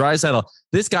McDavid or Draisaitl.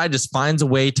 This guy just finds a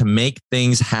way to make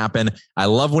things happen. I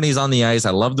love when he's on the ice.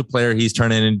 I love the player he's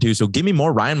turning into. So give me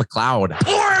more Ryan McLeod.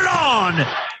 Pour it on.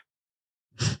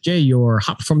 Jay, your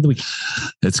hot performer of the week.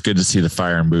 It's good to see the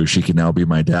fire and boosh. He can now be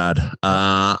my dad.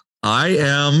 I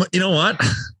am, you know what?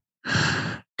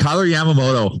 Kyler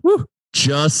Yamamoto. Woo.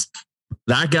 Just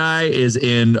that guy is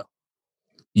in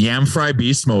yam fry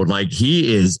beast mode. Like,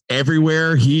 he is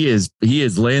everywhere. He is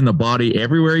laying the body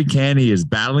everywhere he can. He is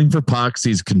battling for pucks.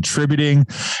 He's contributing.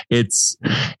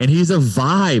 And he's a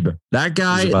vibe. That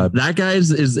guy is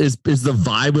the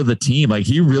vibe of the team. Like,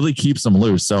 he really keeps them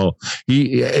loose. So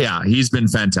he's been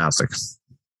fantastic.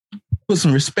 Put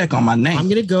some respect on my name. I'm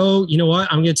going to go, you know what?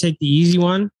 I'm going to take the easy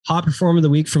one. Hot performer of the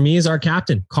week for me is our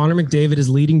captain. Connor McDavid is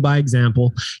leading by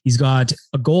example. He's got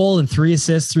a goal and 3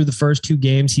 assists through the first 2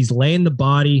 games. He's laying the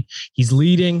body. He's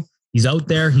leading. He's out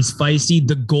there. He's feisty.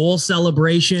 The goal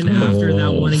celebration after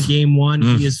that one in game 1.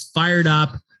 He is fired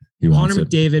up. Connor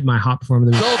McDavid, my hot performer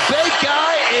of the week. So big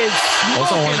guy is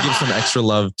also, I want to give some extra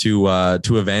love to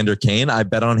Evander Kane. I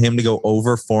bet on him to go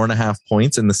over 4.5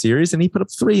 points in the series, and he put up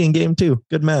 3 in game 2.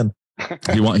 Good man.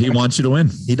 He wants you to win.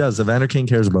 He does. Evander Kane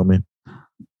cares about me.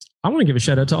 I want to give a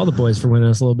shout out to all the boys for winning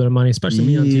us a little bit of money, especially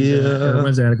me on Tuesday.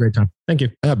 Wednesday. I had a great time. Thank you.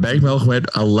 Yeah, Bag Milk went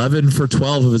 11 for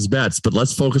 12 of his bets, but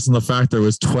let's focus on the fact there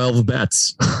was 12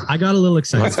 bets. I got a little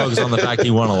excited. Let's focus on the fact he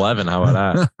won 11. How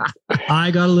about that? I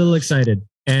got a little excited.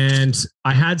 And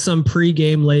I had some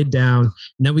pre-game laid down. And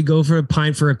then we go for a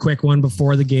pint for a quick one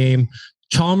before the game.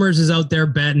 Chalmers is out there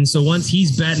betting. So once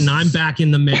he's betting, I'm back in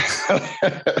the mix.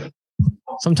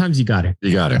 Sometimes you got it.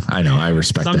 You got it. I know. I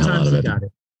respect the hell out of it. Got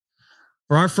it.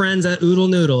 For our friends at Oodle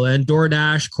Noodle and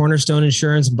DoorDash, Cornerstone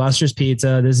Insurance, and Buster's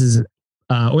Pizza, this is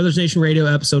Oilers Nation Radio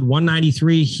episode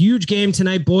 193. Huge game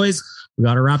tonight, boys. We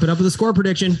got to wrap it up with a score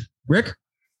prediction. Rick?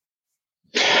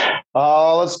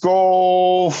 Let's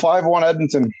go 5-1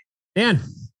 Edmonton. Dan?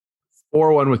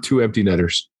 4-1 with 2 empty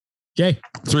netters. Jay?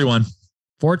 3-1.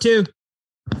 4-2.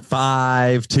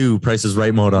 5-2. Price is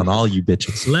Right mode on all you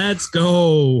bitches. Let's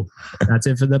go. That's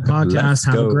it for the podcast.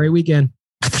 Have a great weekend.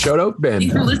 Shout out, Ben.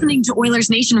 You're listening to Oilers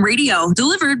Nation Radio,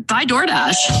 delivered by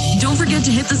DoorDash. Don't forget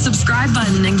to hit the subscribe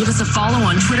button and give us a follow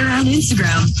on Twitter and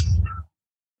Instagram.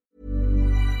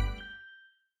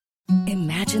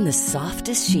 Imagine the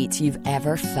softest sheets you've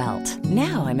ever felt.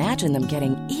 Now imagine them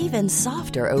getting even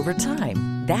softer over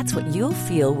time. That's what you'll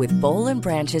feel with Boll &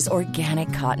 Branch's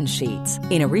organic cotton sheets.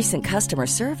 In a recent customer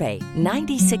survey,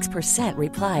 96%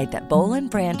 replied that Boll &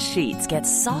 Branch sheets get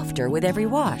softer with every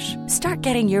wash. Start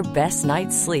getting your best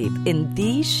night's sleep in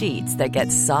these sheets that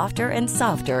get softer and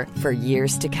softer for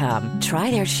years to come. Try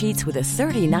their sheets with a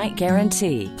 30-night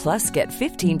guarantee. Plus, get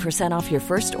 15% off your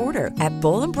first order at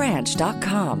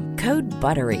bollandbranch.com. Code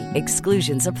BUTTERY.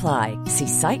 Exclusions apply. See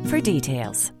site for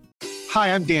details.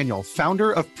 Hi, I'm Daniel,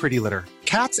 founder of Pretty Litter.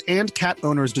 Cats and cat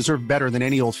owners deserve better than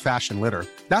any old-fashioned litter.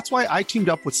 That's why I teamed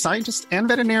up with scientists and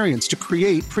veterinarians to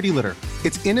create Pretty Litter.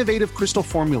 Its innovative crystal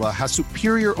formula has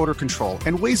superior odor control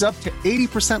and weighs up to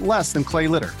 80% less than clay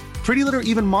litter. Pretty Litter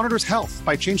even monitors health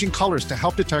by changing colors to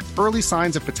help detect early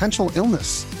signs of potential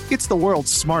illness. It's the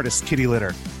world's smartest kitty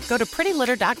litter. Go to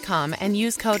prettylitter.com and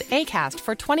use code ACAST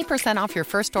for 20% off your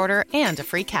first order and a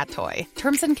free cat toy.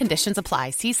 Terms and conditions apply.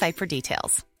 See site for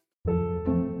details.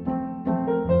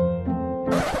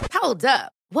 Hold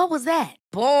up. What was that?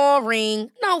 Boring.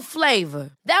 No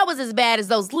flavor. That was as bad as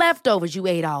those leftovers you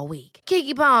ate all week.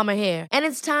 Keke Palmer here, and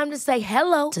it's time to say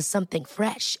hello to something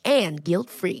fresh and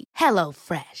guilt-free. Hello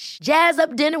Fresh. Jazz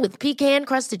up dinner with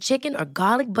pecan-crusted chicken or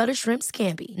garlic butter shrimp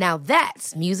scampi. Now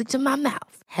that's music to my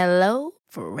mouth. Hello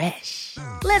Fresh.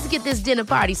 Let's get this dinner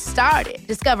party started.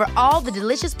 Discover all the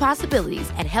delicious possibilities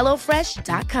at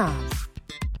HelloFresh.com.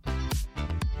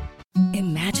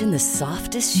 Imagine the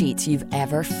softest sheets you've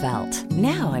ever felt.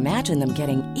 Now imagine them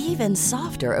getting even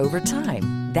softer over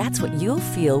time. That's what you'll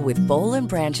feel with Boll &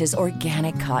 Branch's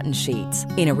organic cotton sheets.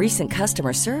 In a recent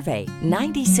customer survey,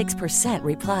 96%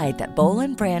 replied that Boll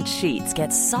 & Branch sheets get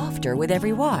softer with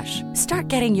every wash. Start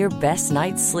getting your best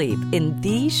night's sleep in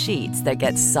these sheets that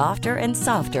get softer and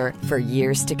softer for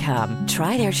years to come.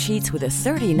 Try their sheets with a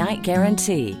 30-night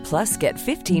guarantee. Plus, get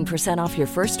 15% off your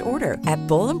first order at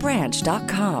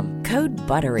bollandbranch.com. Code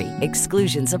BUTTERY.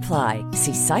 Exclusions apply.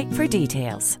 See site for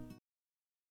details.